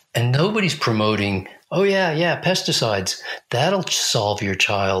you. And nobody's promoting, oh yeah, pesticides. That'll solve your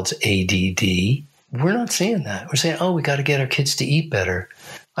child's ADD. We're not seeing that. We're saying, we got to get our kids to eat better.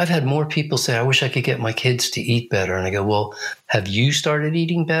 I've had more people say, I wish I could get my kids to eat better. And I go, well, have you started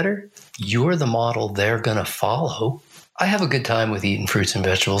eating better? You're the model they're going to follow. I have a good time with eating fruits and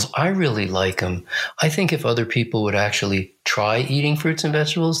vegetables. I really like them. I think if other people would actually try eating fruits and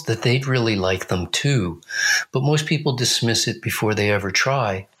vegetables, that they'd really like them too. But most people dismiss it before they ever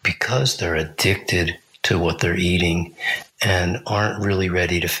try because they're addicted to what they're eating and aren't really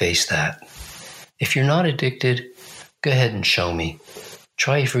ready to face that. If you're not addicted, go ahead and show me.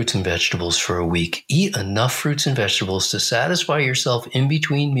 Try fruits and vegetables for a week. Eat enough fruits and vegetables to satisfy yourself in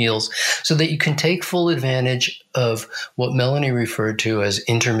between meals so that you can take full advantage of what Melanie referred to as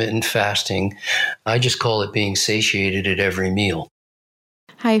intermittent fasting. I just call it being satiated at every meal.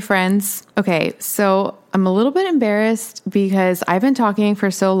 Hi, friends. Okay, so I'm a little bit embarrassed because I've been talking for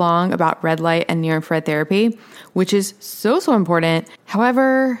so long about red light and near-infrared therapy, which is so important.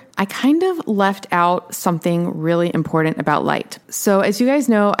 However, I kind of left out something really important about light. So as you guys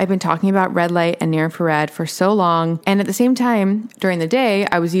know, I've been talking about red light and near-infrared for so long. And at the same time, during the day,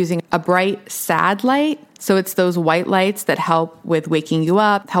 I was using a bright, sad light. So it's those white lights that help with waking you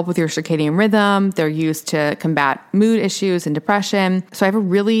up, help with your circadian rhythm. They're used to combat mood issues and depression. So I have a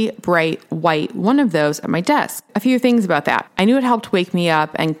really bright white one of those at my desk. A few things about that. I knew it helped wake me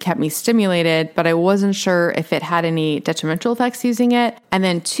up and kept me stimulated, but I wasn't sure if it had any detrimental effects using it. And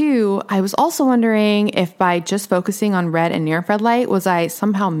then 2, I was also wondering if by just focusing on red and near-infrared light, was I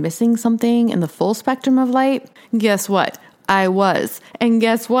somehow missing something in the full spectrum of light? Guess what? I was. And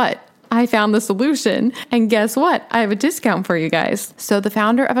guess what? I found the solution. And guess what? I have a discount for you guys. So the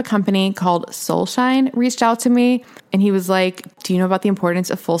founder of a company called Soulshine reached out to me and he was like, do you know about the importance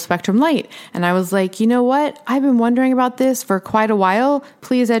of full spectrum light? And I was like, you know what? I've been wondering about this for quite a while.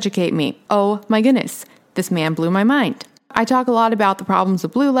 Please educate me. Oh my goodness. This man blew my mind. I talk a lot about the problems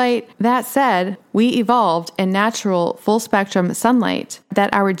of blue light. That said, we evolved in natural full spectrum sunlight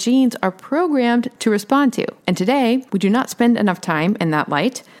that our genes are programmed to respond to. And today, we do not spend enough time in that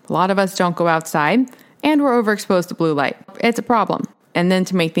light. A lot of us don't go outside, and we're overexposed to blue light. It's a problem. And then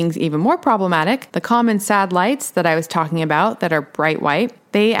to make things even more problematic, the common sad lights that I was talking about that are bright white,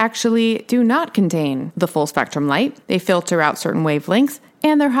 they actually do not contain the full spectrum light. They filter out certain wavelengths,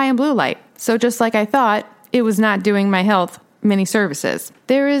 and they're high in blue light. So just like I thought, it was not doing my health many services.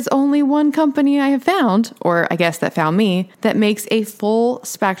 There is only one company I have found, or I guess that found me, that makes a full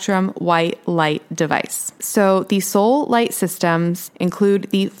spectrum white light device. So the Sol light systems include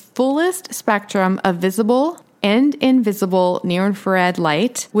the fullest spectrum of visible and invisible near-infrared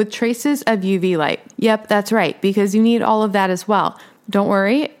light with traces of UV light. Yep, that's right, because you need all of that as well. Don't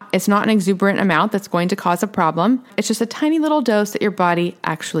worry, it's not an exuberant amount that's going to cause a problem. It's just a tiny little dose that your body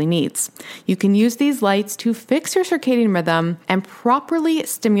actually needs. You can use these lights to fix your circadian rhythm and properly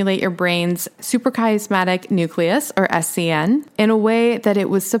stimulate your brain's suprachiasmatic nucleus, or SCN, in a way that it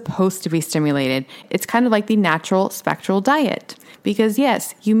was supposed to be stimulated. It's kind of like the natural spectral diet. Because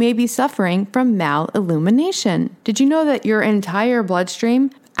yes, you may be suffering from malillumination. Did you know that your entire bloodstream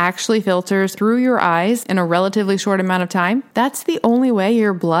actually filters through your eyes in a relatively short amount of time? That's the only way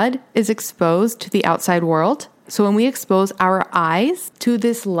your blood is exposed to the outside world. So when we expose our eyes to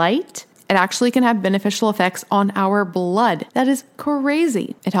this light, it actually can have beneficial effects on our blood. That is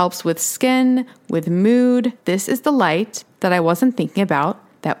crazy. It helps with skin, with mood. This is the light that I wasn't thinking about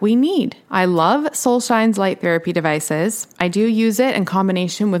that we need. I love SolShine's light therapy devices. I do use it in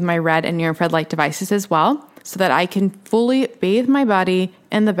combination with my red and near-infrared light devices as well, so that I can fully bathe my body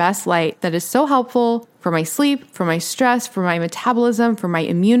in the best light that is so helpful for my sleep, for my stress, for my metabolism, for my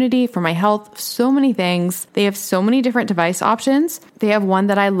immunity, for my health, so many things. They have so many different device options. They have one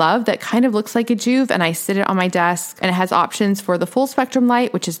that I love that kind of looks like a Juve, and I sit it on my desk, and it has options for the full spectrum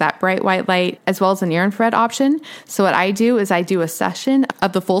light, which is that bright white light, as well as the near infrared option. So what I do is I do a session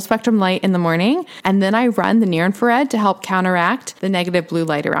of the full spectrum light in the morning, and then I run the near infrared to help counteract the negative blue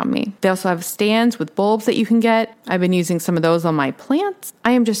light around me. They also have stands with bulbs that you can get. I've been using some of those on my plants.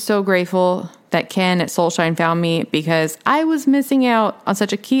 I am just so grateful that Ken at SolShine found me, because I was missing out on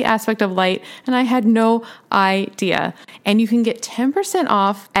such a key aspect of light and I had no idea. And you can get 10%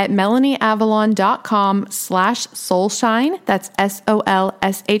 off at melanieavalon.com/SolShine. That's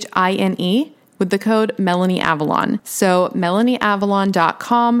SOLSHINE. with the code MelanieAvalon. So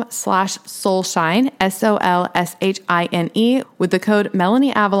melanieavalon.com/SolShine, SOLSHINE, with the code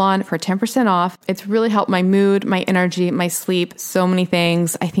MelanieAvalon for 10% off. It's really helped my mood, my energy, my sleep, so many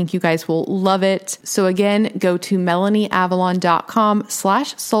things. I think you guys will love it. So again, go to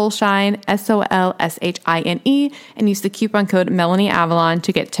melanieavalon.com/SolShine, SOLSHINE, and use the coupon code MelanieAvalon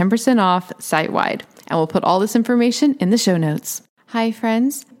to get 10% off site-wide. And we'll put all this information in the show notes. Hi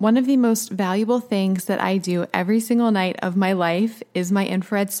friends, one of the most valuable things that I do every single night of my life is my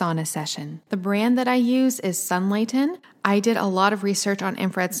infrared sauna session. The brand that I use is Sunlighten. I did a lot of research on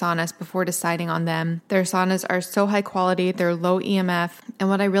infrared saunas before deciding on them. Their saunas are so high quality, they're low EMF, and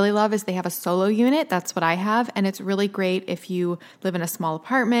what I really love is they have a solo unit. That's what I have, and it's really great if you live in a small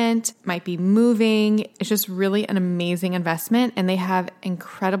apartment, might be moving. It's just really an amazing investment, and they have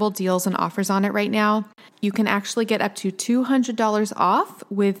incredible deals and offers on it right now. You can actually get up to $200 off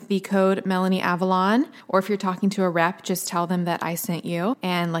with the code MelanieAvalon, or if you're talking to a rep, just tell them that I sent you.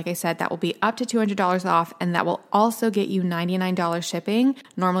 And like I said, that will be up to $200 off, and that will also get you $99 shipping.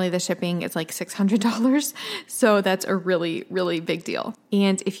 Normally the shipping is like $600, so that's a really, really big deal.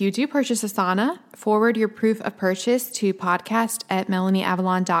 And if you do purchase a sauna, forward your proof of purchase to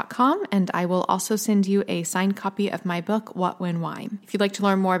podcast@melanieavalon.com, and I will also send you a signed copy of my book, What, When, Why. If you'd like to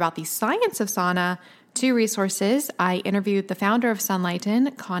learn more about the science of sauna, 2 resources. I interviewed the founder of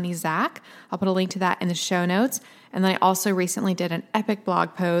Sunlighten, Connie Zach. I'll put a link to that in the show notes. And then I also recently did an epic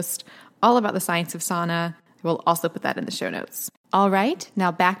blog post all about the science of sauna. I will also put that in the show notes. All right,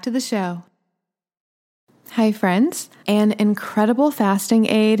 now back to the show. Hi friends, an incredible fasting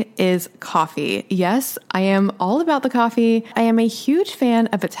aid is coffee. Yes, I am all about the coffee. I am a huge fan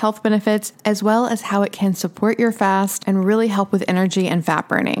of its health benefits, as well as how it can support your fast and really help with energy and fat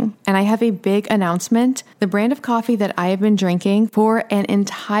burning. And I have a big announcement. The brand of coffee that I have been drinking for an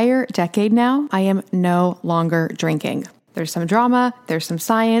entire decade now, I am no longer drinking. There's some drama, there's some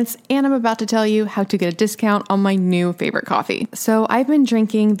science, and I'm about to tell you how to get a discount on my new favorite coffee. So I've been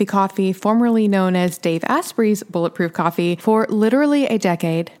drinking the coffee formerly known as Dave Asprey's Bulletproof Coffee for literally a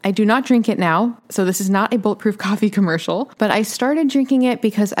decade. I do not drink it now, so this is not a Bulletproof Coffee commercial, but I started drinking it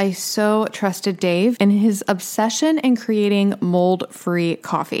because I so trusted Dave and his obsession in creating mold-free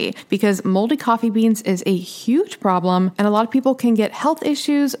coffee, because moldy coffee beans is a huge problem, and a lot of people can get health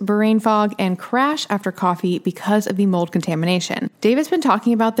issues, brain fog, and crash after coffee because of the mold contamination contamination. Dave has been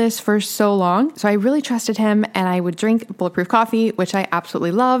talking about this for so long, so I really trusted him, and I would drink bulletproof coffee, which I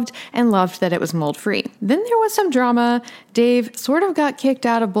absolutely loved, and loved that it was mold-free. Then there was some drama. Dave sort of got kicked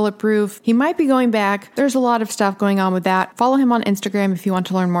out of Bulletproof. He might be going back. There's a lot of stuff going on with that. Follow him on Instagram if you want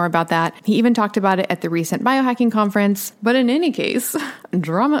to learn more about that. He even talked about it at the recent biohacking conference. But in any case,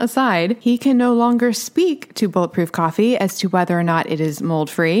 drama aside, he can no longer speak to Bulletproof coffee as to whether or not it is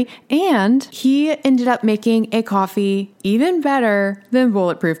mold-free, and he ended up making a coffee even better than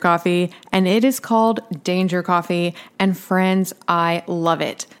Bulletproof coffee, and it is called Danger Coffee, and friends, I love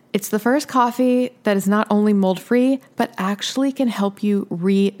it. It's the first coffee that is not only mold-free, but actually can help you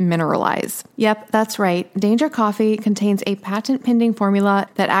re-mineralize. Yep, that's right. Danger Coffee contains a patent-pending formula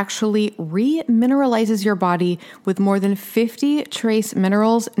that actually re-mineralizes your body with more than 50 trace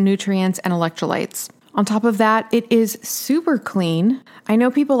minerals, nutrients, and electrolytes. On top of that, it is super clean. I know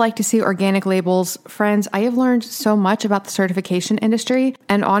people like to see organic labels. Friends, I have learned so much about the certification industry,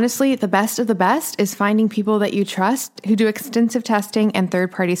 and honestly, the best of the best is finding people that you trust who do extensive testing and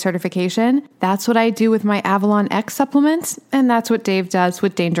third-party certification. That's what I do with my Avalon X supplements, and that's what Dave does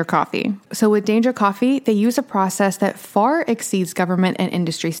with Danger Coffee. So with Danger Coffee, they use a process that far exceeds government and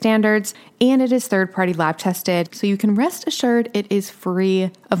industry standards, and it is third-party lab tested, so you can rest assured it is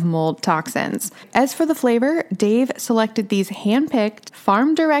free of mold toxins. As for the flavor, Dave selected these hand-picked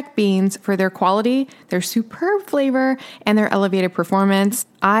farm direct beans for their quality, their superb flavor, and their elevated performance.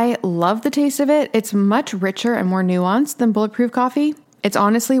 I love the taste of it. It's much richer and more nuanced than Bulletproof coffee. It's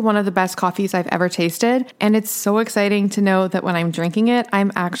honestly one of the best coffees I've ever tasted, and it's so exciting to know that when I'm drinking it,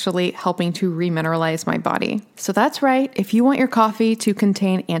 I'm actually helping to remineralize my body. So that's right, if you want your coffee to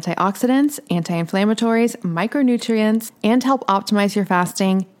contain antioxidants, anti-inflammatories, micronutrients, and help optimize your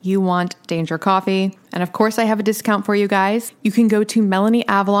fasting, you want Danger Coffee. And of course, I have a discount for you guys. You can go to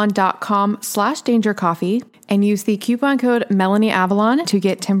melanieavalon.com/dangercoffee and use the coupon code MelanieAvalon to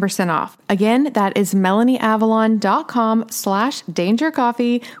get 10% off. Again, that is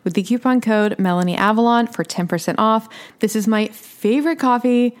melanieavalon.com/dangercoffee with the coupon code MelanieAvalon for 10% off. This is my favorite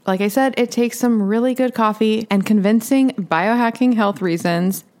coffee. Like I said, it takes some really good coffee and convincing biohacking health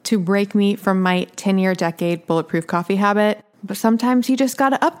reasons to break me from my 10-year decade Bulletproof coffee habit. But sometimes you just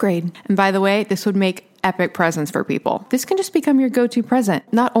gotta upgrade. And by the way, this would make epic presents for people. This can just become your go-to present.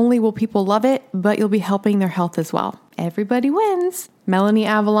 Not only will people love it, but you'll be helping their health as well. Everybody wins.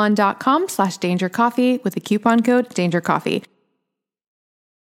 melanieavalon.com/dangercoffee with the coupon code dangercoffee.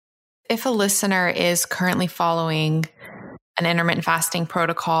 If a listener is currently following an intermittent fasting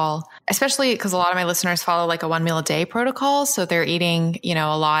protocol, especially because a lot of my listeners follow like a 1 meal a day protocol, so they're eating,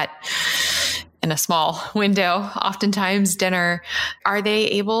 a lot in a small window, oftentimes dinner, are they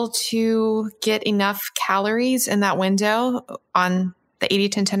able to get enough calories in that window on the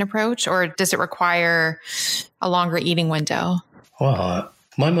 80-10-10 approach, or does it require a longer eating window? Well,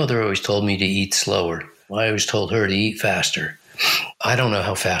 my mother always told me to eat slower. I always told her to eat faster. I don't know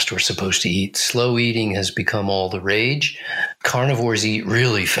how fast we're supposed to eat. Slow eating has become all the rage. Carnivores eat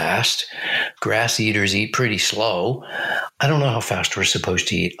really fast. Grass eaters eat pretty slow. I don't know how fast we're supposed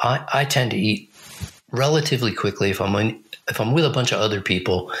to eat. I tend to eat relatively quickly if I'm with a bunch of other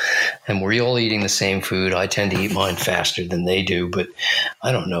people and we're all eating the same food. I tend to eat mine faster than they do, but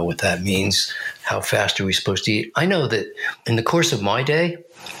I don't know what that means. How fast are we supposed to eat? I know that in the course of my day,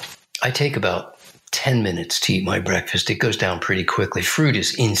 I take about 10 minutes to eat my breakfast. It goes down pretty quickly. Fruit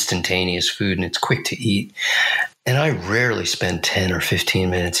is instantaneous food and it's quick to eat. And I rarely spend 10 or 15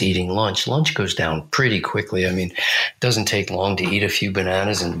 minutes eating lunch. Lunch goes down pretty quickly. I mean, it doesn't take long to eat a few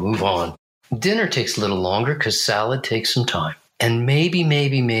bananas and move on. Dinner takes a little longer because salad takes some time. And maybe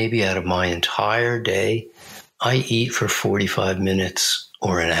out of my entire day, I eat for 45 minutes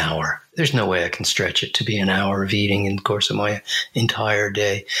or an hour. There's no way I can stretch it to be an hour of eating in the course of my entire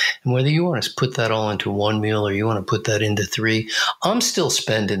day. And whether you want to put that all into one meal or you want to put that into 3, I'm still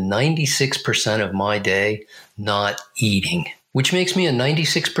spending 96% of my day not eating, which makes me a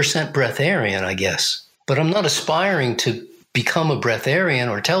 96% breatharian, I guess. But I'm not aspiring to become a breatharian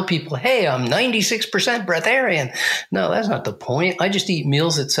or tell people, hey, I'm 96% breatharian. No, that's not the point. I just eat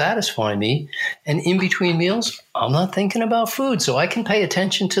meals that satisfy me. And in between meals, I'm not thinking about food. So I can pay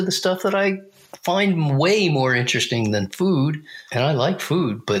attention to the stuff that I find way more interesting than food. And I like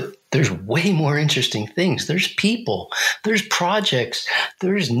food, but there's way more interesting things. There's people, there's projects,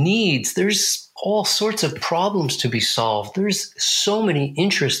 there's needs, there's all sorts of problems to be solved. There's so many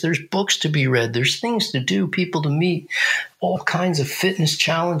interests. There's books to be read. There's things to do, people to meet, all kinds of fitness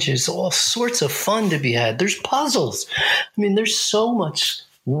challenges, all sorts of fun to be had. There's puzzles. I mean, there's so much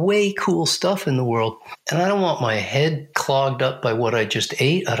way cool stuff in the world. And I don't want my head clogged up by what I just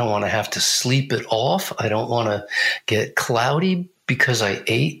ate. I don't want to have to sleep it off. I don't want to get cloudy because I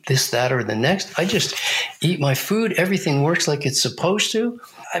ate this, that, or the next. I just eat my food. Everything works like it's supposed to.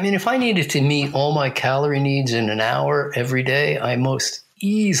 I mean, if I needed to meet all my calorie needs in an hour every day, I most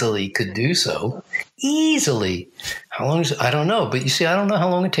easily could do so. Easily. How long is it? I don't know. But you see, I don't know how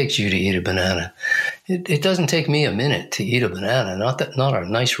long it takes you to eat a banana. It doesn't take me a minute to eat a banana. Not a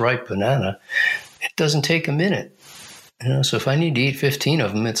nice ripe banana. It doesn't take a minute. So if I need to eat 15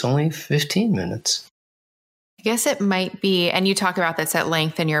 of them, it's only 15 minutes. I guess it might be, and you talk about this at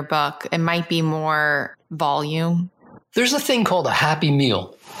length in your book, it might be more volume. There's a thing called a happy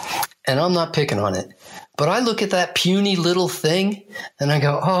meal, and I'm not picking on it. But I look at that puny little thing and I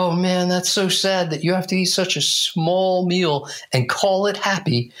go, oh man, that's so sad that you have to eat such a small meal and call it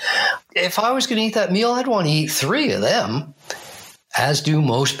happy. If I was going to eat that meal, I'd want to eat 3 of them, as do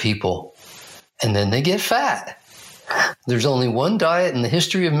most people. And then they get fat. There's only one diet in the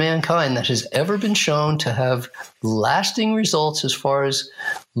history of mankind that has ever been shown to have lasting results as far as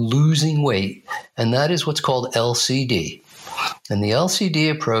losing weight, and that is what's called LCD. And the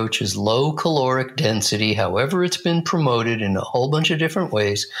LCD approach is low caloric density, however it's been promoted in a whole bunch of different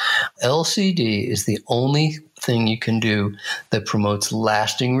ways. LCD is the only thing you can do that promotes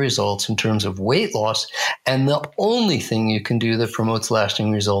lasting results in terms of weight loss, and the only thing you can do that promotes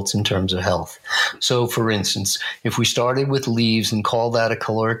lasting results in terms of health. So, for instance, if we started with leaves and call that a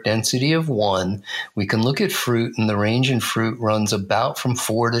caloric density of 1, we can look at fruit, and the range in fruit runs about from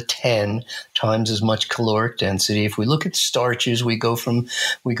 4 to 10 times as much caloric density. If we look at starches, we go from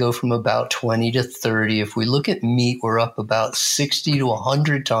about 20 to 30. If we look at meat, we're up about 60 to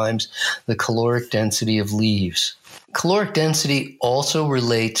 100 times the caloric density of leaves. Caloric density also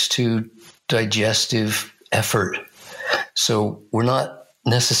relates to digestive effort. So we're not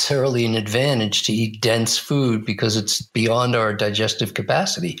necessarily an advantage to eat dense food because it's beyond our digestive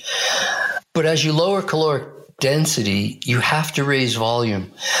capacity. But as you lower caloric density, you have to raise volume.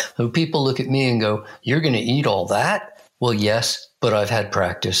 So people look at me and go, you're going to eat all that? Well, yes, but I've had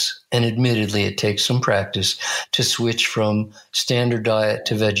practice. And admittedly, it takes some practice to switch from standard diet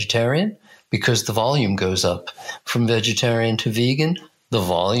to vegetarian, because the volume goes up. From vegetarian to vegan, the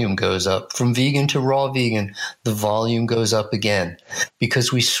volume goes up. From vegan to raw vegan, the volume goes up again,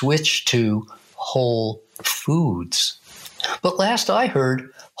 because we switch to whole foods. But last I heard,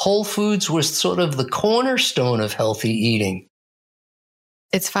 whole foods was sort of the cornerstone of healthy eating.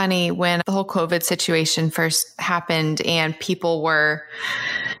 It's funny, when the whole COVID situation first happened and people were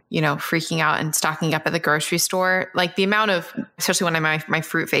freaking out and stocking up at the grocery store, like the amount of, especially when I'm my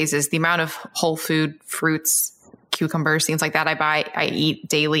fruit phases, the amount of whole food fruits, cucumbers, things like that I eat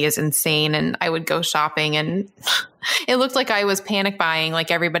daily is insane. And I would go shopping and it looked like I was panic buying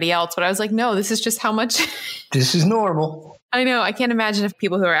like everybody else, but I was like, no, this is just how much. This is normal. I know. I can't imagine if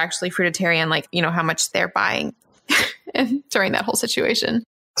people who are actually fruitarian, how much they're buying during that whole situation.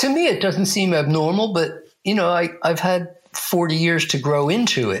 To me, it doesn't seem abnormal, but I've had 40 years to grow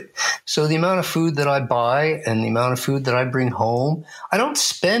into it. So the amount of food that I buy and the amount of food that I bring home, I don't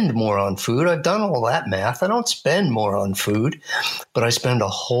spend more on food. I've done all that math. I don't spend more on food, but I spend a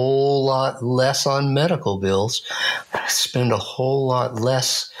whole lot less on medical bills. I spend a whole lot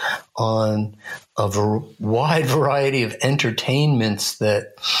less on a wide variety of entertainments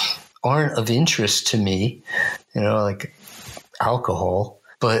that aren't of interest to me, like alcohol.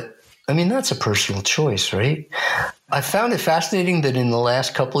 But I mean, that's a personal choice, right? I found it fascinating that in the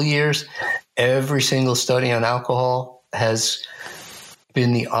last couple of years, every single study on alcohol has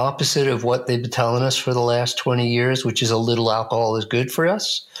been the opposite of what they've been telling us for the last 20 years, which is a little alcohol is good for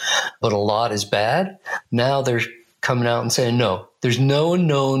us, but a lot is bad. Now they're coming out and saying, no, there's no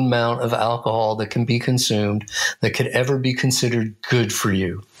known amount of alcohol that can be consumed that could ever be considered good for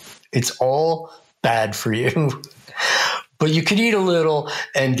you. It's all bad for you. But you could eat a little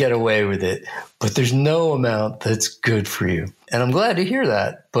and get away with it. But there's no amount that's good for you. And I'm glad to hear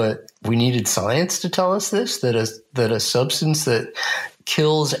that. But we needed science to tell us this, that a substance that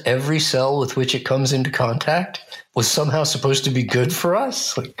kills every cell with which it comes into contact was somehow supposed to be good for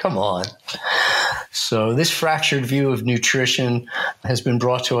us? Like, come on. So this fractured view of nutrition has been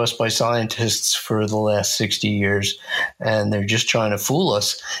brought to us by scientists for the last 60 years, and they're just trying to fool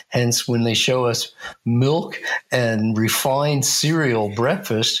us. Hence, when they show us milk and refined cereal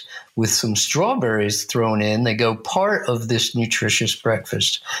breakfast, with some strawberries thrown in. They go part of this nutritious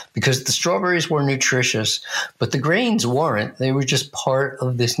breakfast because the strawberries were nutritious, but the grains weren't. They were just part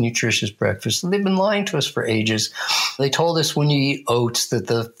of this nutritious breakfast. And they've been lying to us for ages. They told us when you eat oats that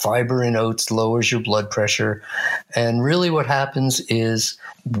the fiber in oats lowers your blood pressure. And really what happens is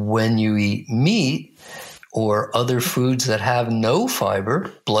when you eat meat or other foods that have no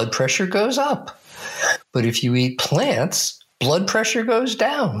fiber, blood pressure goes up. But if you eat plants, blood pressure goes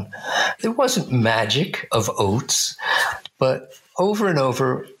down. It wasn't magic of oats, but over and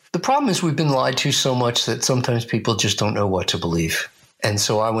over, the problem is we've been lied to so much that sometimes people just don't know what to believe. And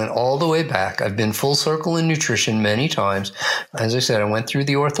so I went all the way back. I've been full circle in nutrition many times. As I said, I went through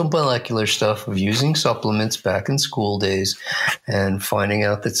the orthomolecular stuff of using supplements back in school days and finding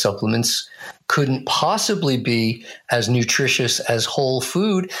out that supplements couldn't possibly be as nutritious as whole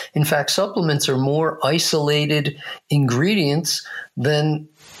food. In fact, supplements are more isolated ingredients than,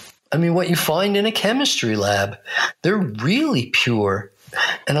 what you find in a chemistry lab. They're really pure.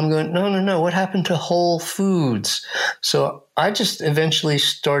 And I'm going, no, what happened to whole foods? So I just eventually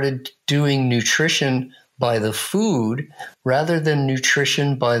started doing nutrition by the food rather than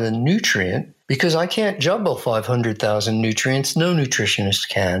nutrition by the nutrient, because I can't juggle 500,000 nutrients. No nutritionist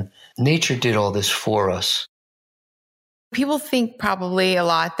can. Nature did all this for us. People think probably a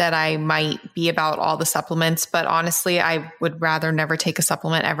lot that I might be about all the supplements, but honestly, I would rather never take a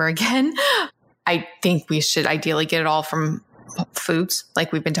supplement ever again. I think we should ideally get it all from foods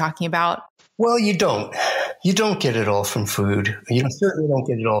like we've been talking about. Well, you don't. You don't get it all from food. You certainly don't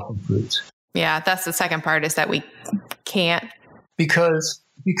get it all from foods. Yeah, that's the second part, is that we can't. Because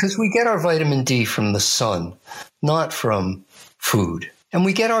we get our vitamin D from the sun, not from food. And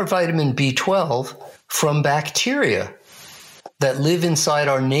we get our vitamin B12 from bacteria that live inside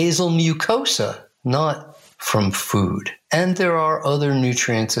our nasal mucosa, not from food. And there are other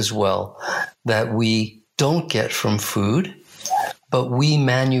nutrients as well that we don't get from food, but we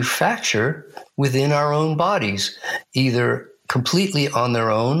manufacture within our own bodies, either completely on their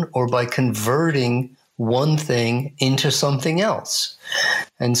own or by converting one thing into something else.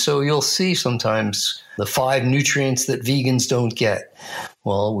 And so you'll see sometimes the 5 nutrients that vegans don't get.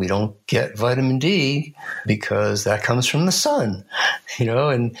 Well, we don't get vitamin D because that comes from the sun,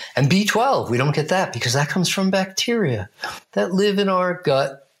 and B12, we don't get that because that comes from bacteria that live in our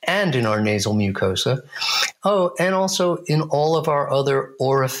gut and in our nasal mucosa. Oh, and also in all of our other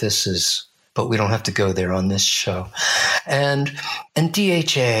orifices, but we don't have to go there on this show. And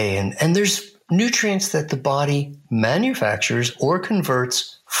DHA, and there's nutrients that the body manufactures or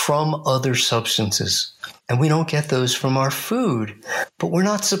converts from other substances. And we don't get those from our food, but we're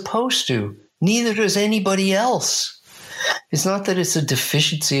not supposed to. Neither does anybody else. It's not that it's a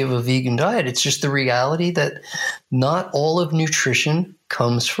deficiency of a vegan diet. It's just the reality that not all of nutrition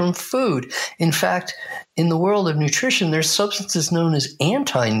comes from food. In fact, in the world of nutrition, there's substances known as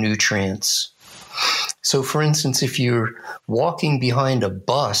anti-nutrients. So, for instance, if you're walking behind a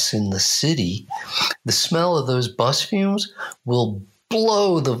bus in the city, the smell of those bus fumes will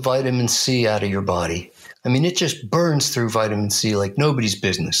blow the vitamin C out of your body. It just burns through vitamin C like nobody's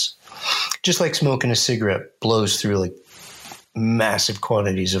business. Just like smoking a cigarette blows through like massive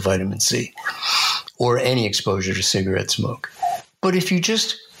quantities of vitamin C, or any exposure to cigarette smoke. But if you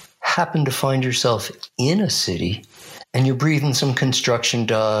just happen to find yourself in a city and you're breathing some construction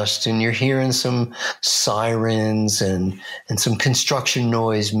dust and you're hearing some sirens and some construction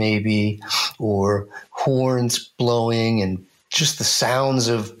noise maybe, or horns blowing and just the sounds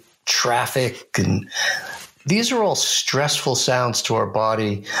of traffic, and these are all stressful sounds to our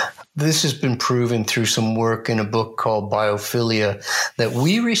body. This has been proven through some work in a book called Biophilia that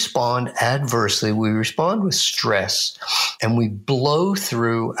we respond adversely. We respond with stress, and we blow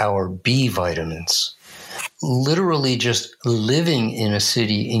through our B vitamins. Literally just living in a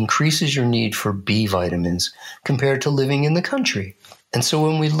city increases your need for B vitamins compared to living in the country. And so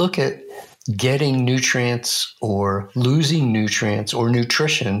when we look at getting nutrients or losing nutrients or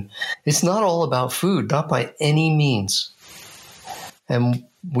nutrition, it's not all about food, not by any means. And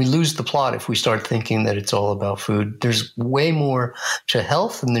we lose the plot if we start thinking that it's all about food. There's way more to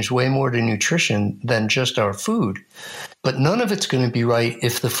health and there's way more to nutrition than just our food. But none of it's going to be right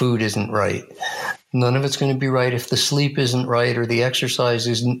if the food isn't right. None of it's going to be right if the sleep isn't right or the exercise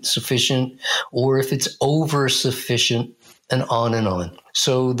isn't sufficient or if it's over sufficient, and on and on.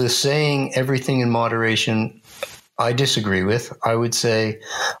 So the saying everything in moderation, I disagree with. I would say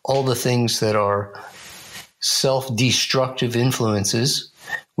all the things that are self-destructive influences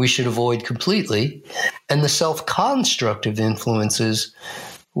we should avoid completely, and the self-constructive influences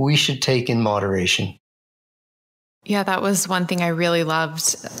we should take in moderation. Yeah, that was one thing I really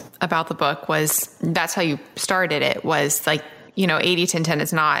loved about the book was that's how you started it was like, 80-10-10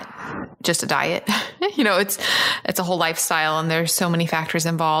 is not just a diet. It's a whole lifestyle and there's so many factors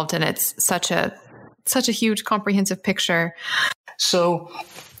involved and it's such a huge comprehensive picture. So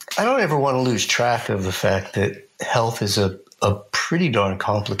I don't ever want to lose track of the fact that health is a pretty darn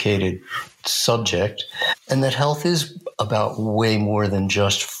complicated subject and that health is about way more than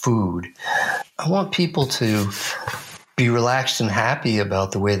just food. I want people to be relaxed and happy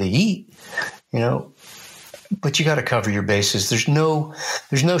about the way they eat, but you got to cover your bases. There's no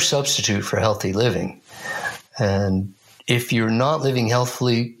substitute for healthy living. And if you're not living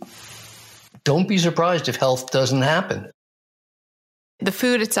healthfully, don't be surprised if health doesn't happen. The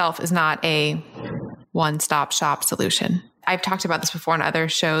food itself is not a one-stop shop solution. I've talked about this before on other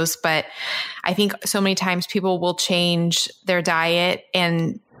shows, but I think so many times people will change their diet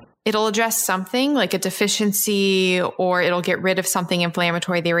and it'll address something like a deficiency or it'll get rid of something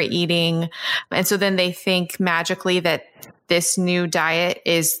inflammatory they were eating. And so then they think magically that this new diet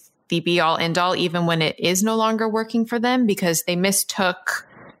is the be all end all, even when it is no longer working for them because they mistook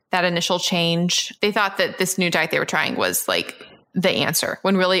that initial change. They thought that this new diet they were trying was like the answer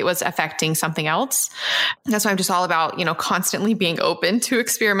when really it was affecting something else. That's why I'm just all about, constantly being open to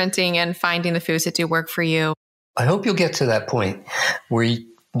experimenting and finding the foods that do work for you. I hope you'll get to that point where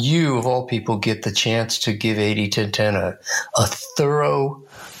you, of all people, get the chance to give 80-10-10 a thorough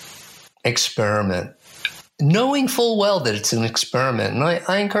experiment, knowing full well that it's an experiment. And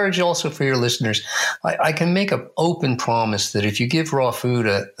I encourage you also for your listeners, I can make an open promise that if you give raw food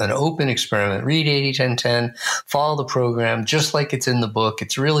an open experiment, read 80-10-10, follow the program, just like it's in the book.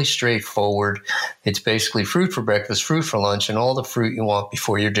 It's really straightforward. It's basically fruit for breakfast, fruit for lunch, and all the fruit you want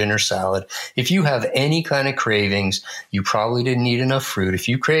before your dinner salad. If you have any kind of cravings, you probably didn't eat enough fruit. If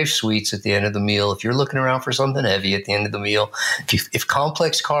you crave sweets at the end of the meal, if you're looking around for something heavy at the end of the meal, if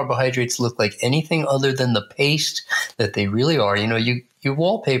complex carbohydrates look like anything other than the paste that they really are, your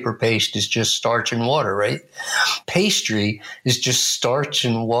wallpaper paste is just starch and water, right? Pastry is just starch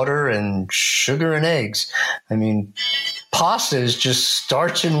and water and sugar and eggs. I mean, pasta is just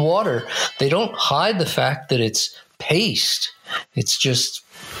starch and water. They don't hide the fact that it's paste. It's just,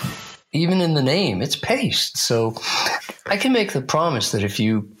 even in the name, it's paste. So I can make the promise that if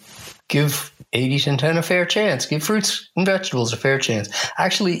you give 80-10 a fair chance, give fruits and vegetables a fair chance,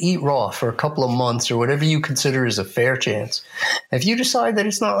 actually eat raw for a couple of months or whatever you consider is a fair chance. If you decide that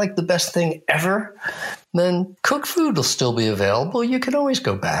it's not like the best thing ever, then cooked food will still be available. You can always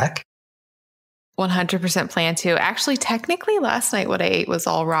go back. 100% plan to. Actually, technically last night what I ate was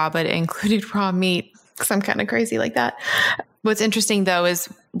all raw, but it included raw meat because I'm kind of crazy like that. What's interesting though is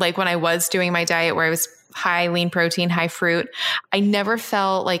like when I was doing my diet where I was high lean protein, high fruit, I never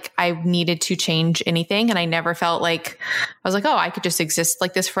felt like I needed to change anything. And I never felt like I was like, oh, I could just exist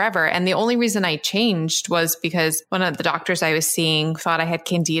like this forever. And the only reason I changed was because one of the doctors I was seeing thought I had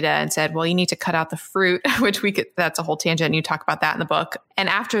candida and said, well, you need to cut out the fruit, which that's a whole tangent. And you talk about that in the book. And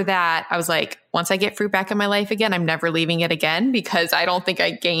after that, I was like, once I get fruit back in my life again, I'm never leaving it again because I don't think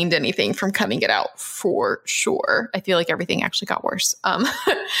I gained anything from cutting it out for sure. I feel like everything actually got worse.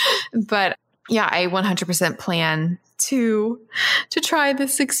 But yeah, I 100% plan to try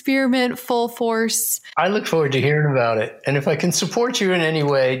this experiment full force. I look forward to hearing about it. And if I can support you in any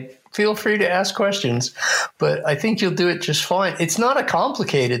way, feel free to ask questions. But I think you'll do it just fine. It's not a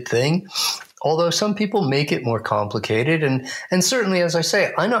complicated thing, although some people make it more complicated. And certainly, as I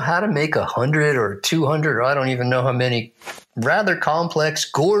say, I know how to make 100 or 200, or I don't even know how many rather complex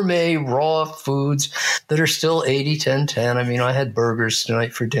gourmet raw foods that are still 80-10-10. I mean, I had burgers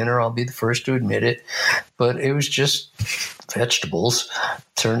tonight for dinner. I'll be the first to admit it. But it was just vegetables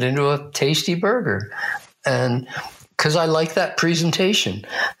turned into a tasty burger. And because I like that presentation.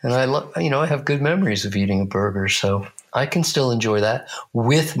 And I have good memories of eating a burger. So I can still enjoy that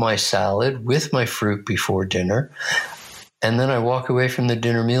with my salad, with my fruit before dinner. And then I walk away from the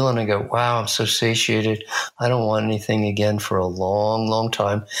dinner meal and I go, wow, I'm so satiated. I don't want anything again for a long, long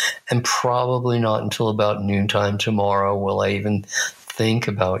time. And probably not until about noontime tomorrow will I even think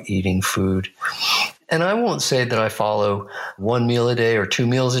about eating food. And I won't say that I follow 1 meal a day or 2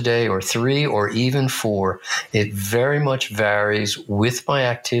 meals a day or 3 or even 4. It very much varies with my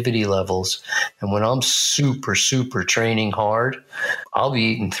activity levels. And when I'm super, super training hard, I'll be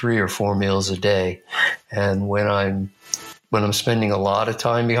eating 3 or 4 meals a day. And when I'm spending a lot of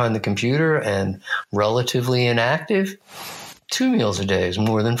time behind the computer and relatively inactive, 2 meals a day is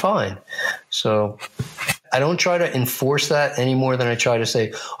more than fine. So I don't try to enforce that any more than I try to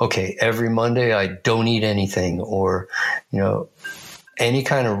say, okay, every Monday I don't eat anything, or, any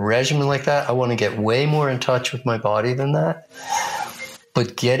kind of regimen like that. I want to get way more in touch with my body than that.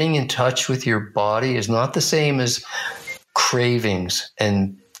 But getting in touch with your body is not the same as cravings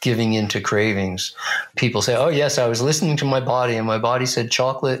and giving into cravings. People say, oh, yes, I was listening to my body and my body said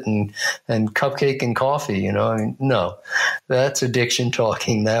chocolate and cupcake and coffee. I mean, no, that's addiction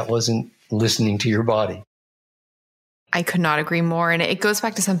talking. That wasn't listening to your body. I could not agree more. And it goes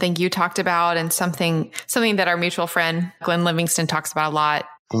back to something you talked about and something that our mutual friend, Glenn Livingston, talks about a lot.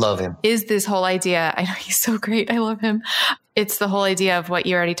 Love him. Is this whole idea. I know he's so great. I love him. It's the whole idea of what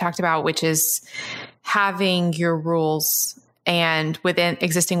you already talked about, which is having your rules and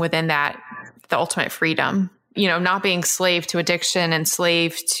existing within that, the ultimate freedom, not being slave to addiction and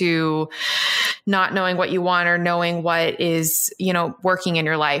slave to not knowing what you want or knowing what is, working in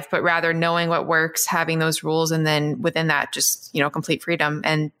your life, but rather knowing what works, having those rules. And then within that, just, complete freedom.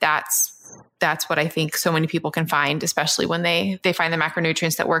 And that's what I think so many people can find, especially when they find the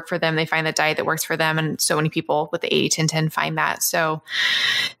macronutrients that work for them. They find the diet that works for them. And so many people with the 80-10-10 find that. So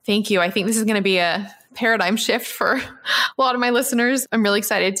thank you. I think this is going to be a paradigm shift for a lot of my listeners. I'm really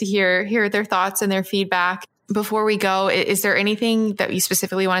excited to hear their thoughts and their feedback. Before we go, is there anything that you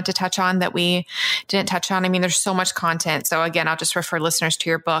specifically wanted to touch on that we didn't touch on? I mean, there's so much content. So again, I'll just refer listeners to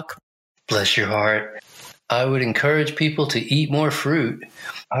your book. Bless your heart. I would encourage people to eat more fruit.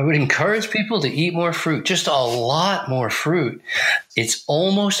 Just a lot more fruit. It's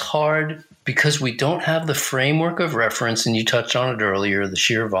almost hard because we don't have the framework of reference, and you touched on it earlier, the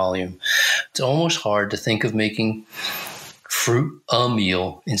sheer volume. It's almost hard to think of making fruit a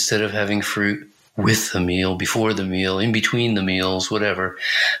meal instead of having fruit with the meal, before the meal, in between the meals, whatever.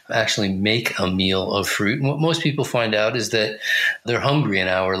 Actually make a meal of fruit. And what most people find out is that they're hungry an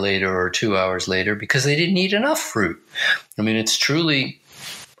hour later or 2 hours later because they didn't eat enough fruit. I mean, it's truly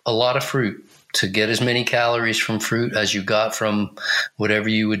a lot of fruit. To get as many calories from fruit as you got from whatever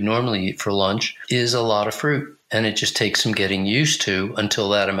you would normally eat for lunch is a lot of fruit. And it just takes some getting used to until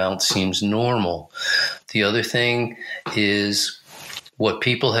that amount seems normal. The other thing is what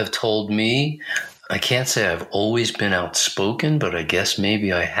people have told me. I can't say I've always been outspoken, but I guess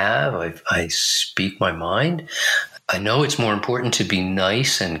maybe I have. I speak my mind. I know it's more important to be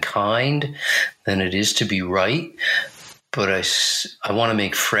nice and kind than it is to be right. But I want to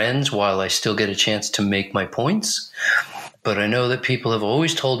make friends while I still get a chance to make my points. But I know that people have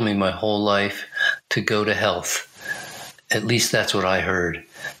always told me my whole life to go to health. At least that's what I heard.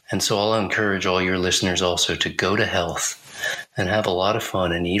 And so I'll encourage all your listeners also to go to health and have a lot of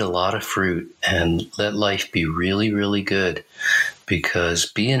fun and eat a lot of fruit and let life be really, really good. Because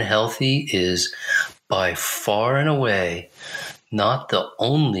being healthy is by far and away not the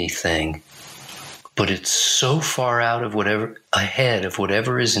only thing, but it's so far ahead of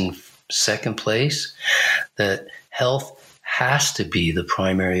whatever is in second place that health has to be the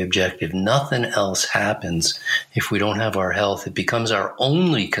primary objective. Nothing else happens if we don't have our health. It becomes our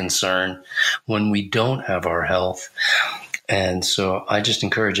only concern when we don't have our health. And so I just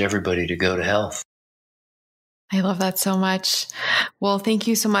encourage everybody to go to health. I love that so much. Well, thank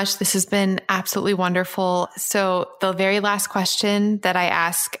you so much. This has been absolutely wonderful. So the very last question that I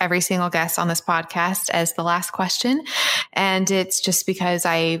ask every single guest on this podcast as the last question, and it's just because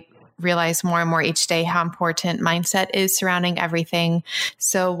I realize more and more each day how important mindset is surrounding everything.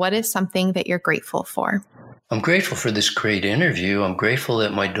 So what is something that you're grateful for? I'm grateful for this great interview. I'm grateful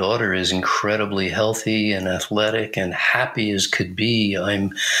that my daughter is incredibly healthy and athletic and happy as could be.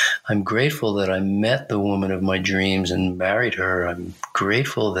 I'm grateful that I met the woman of my dreams and married her. I'm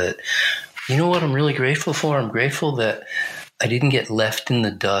grateful that, you know what I'm really grateful for? I'm grateful that I didn't get left in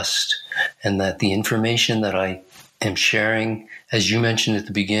the dust and that the information that I am sharing, as you mentioned at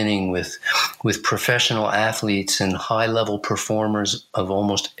the beginning, with professional athletes and high-level performers of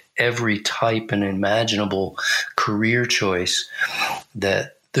almost every type and imaginable career choice,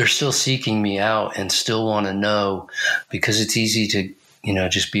 that they're still seeking me out and still want to know, because it's easy to,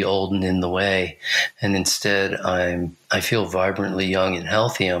 just be old and in the way. And instead, I feel vibrantly young and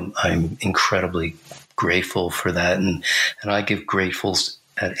healthy. I'm incredibly grateful for that. And I give gratefuls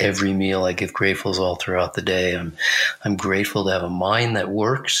at every meal. I give gratefuls all throughout the day. I'm grateful to have a mind that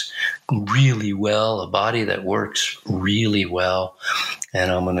works really well, a body that works really well,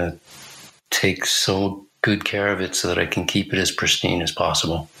 and I'm going to take so good care of it so that I can keep it as pristine as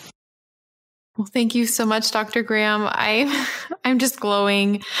possible. Well, thank you so much, Dr. Graham. I'm just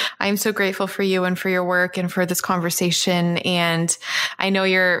glowing. I'm so grateful for you and for your work and for this conversation. And I know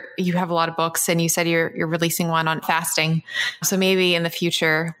you have a lot of books, and you said you're releasing one on fasting. So maybe in the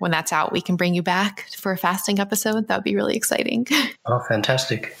future, when that's out, we can bring you back for a fasting episode. That would be really exciting. Oh,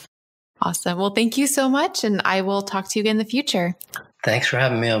 fantastic. Awesome. Well, thank you so much. And I will talk to you again in the future. Thanks for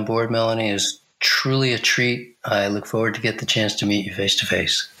having me on board, Melanie. It was truly a treat. I look forward to get the chance to meet you face to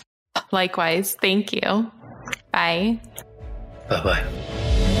face. Likewise. Thank you. Bye. Bye-bye.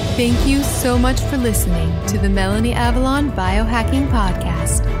 Thank you so much for listening to the Melanie Avalon Biohacking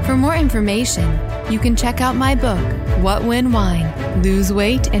Podcast. For more information, you can check out my book, What When Wine? Lose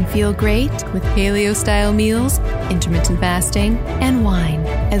Weight and Feel Great with Paleo-Style Meals, Intermittent Fasting, and Wine,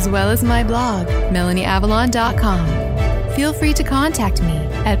 as well as my blog, MelanieAvalon.com. Feel free to contact me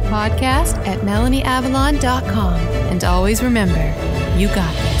at podcast@MelanieAvalon.com. And always remember, you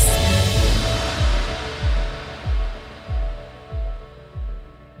got this.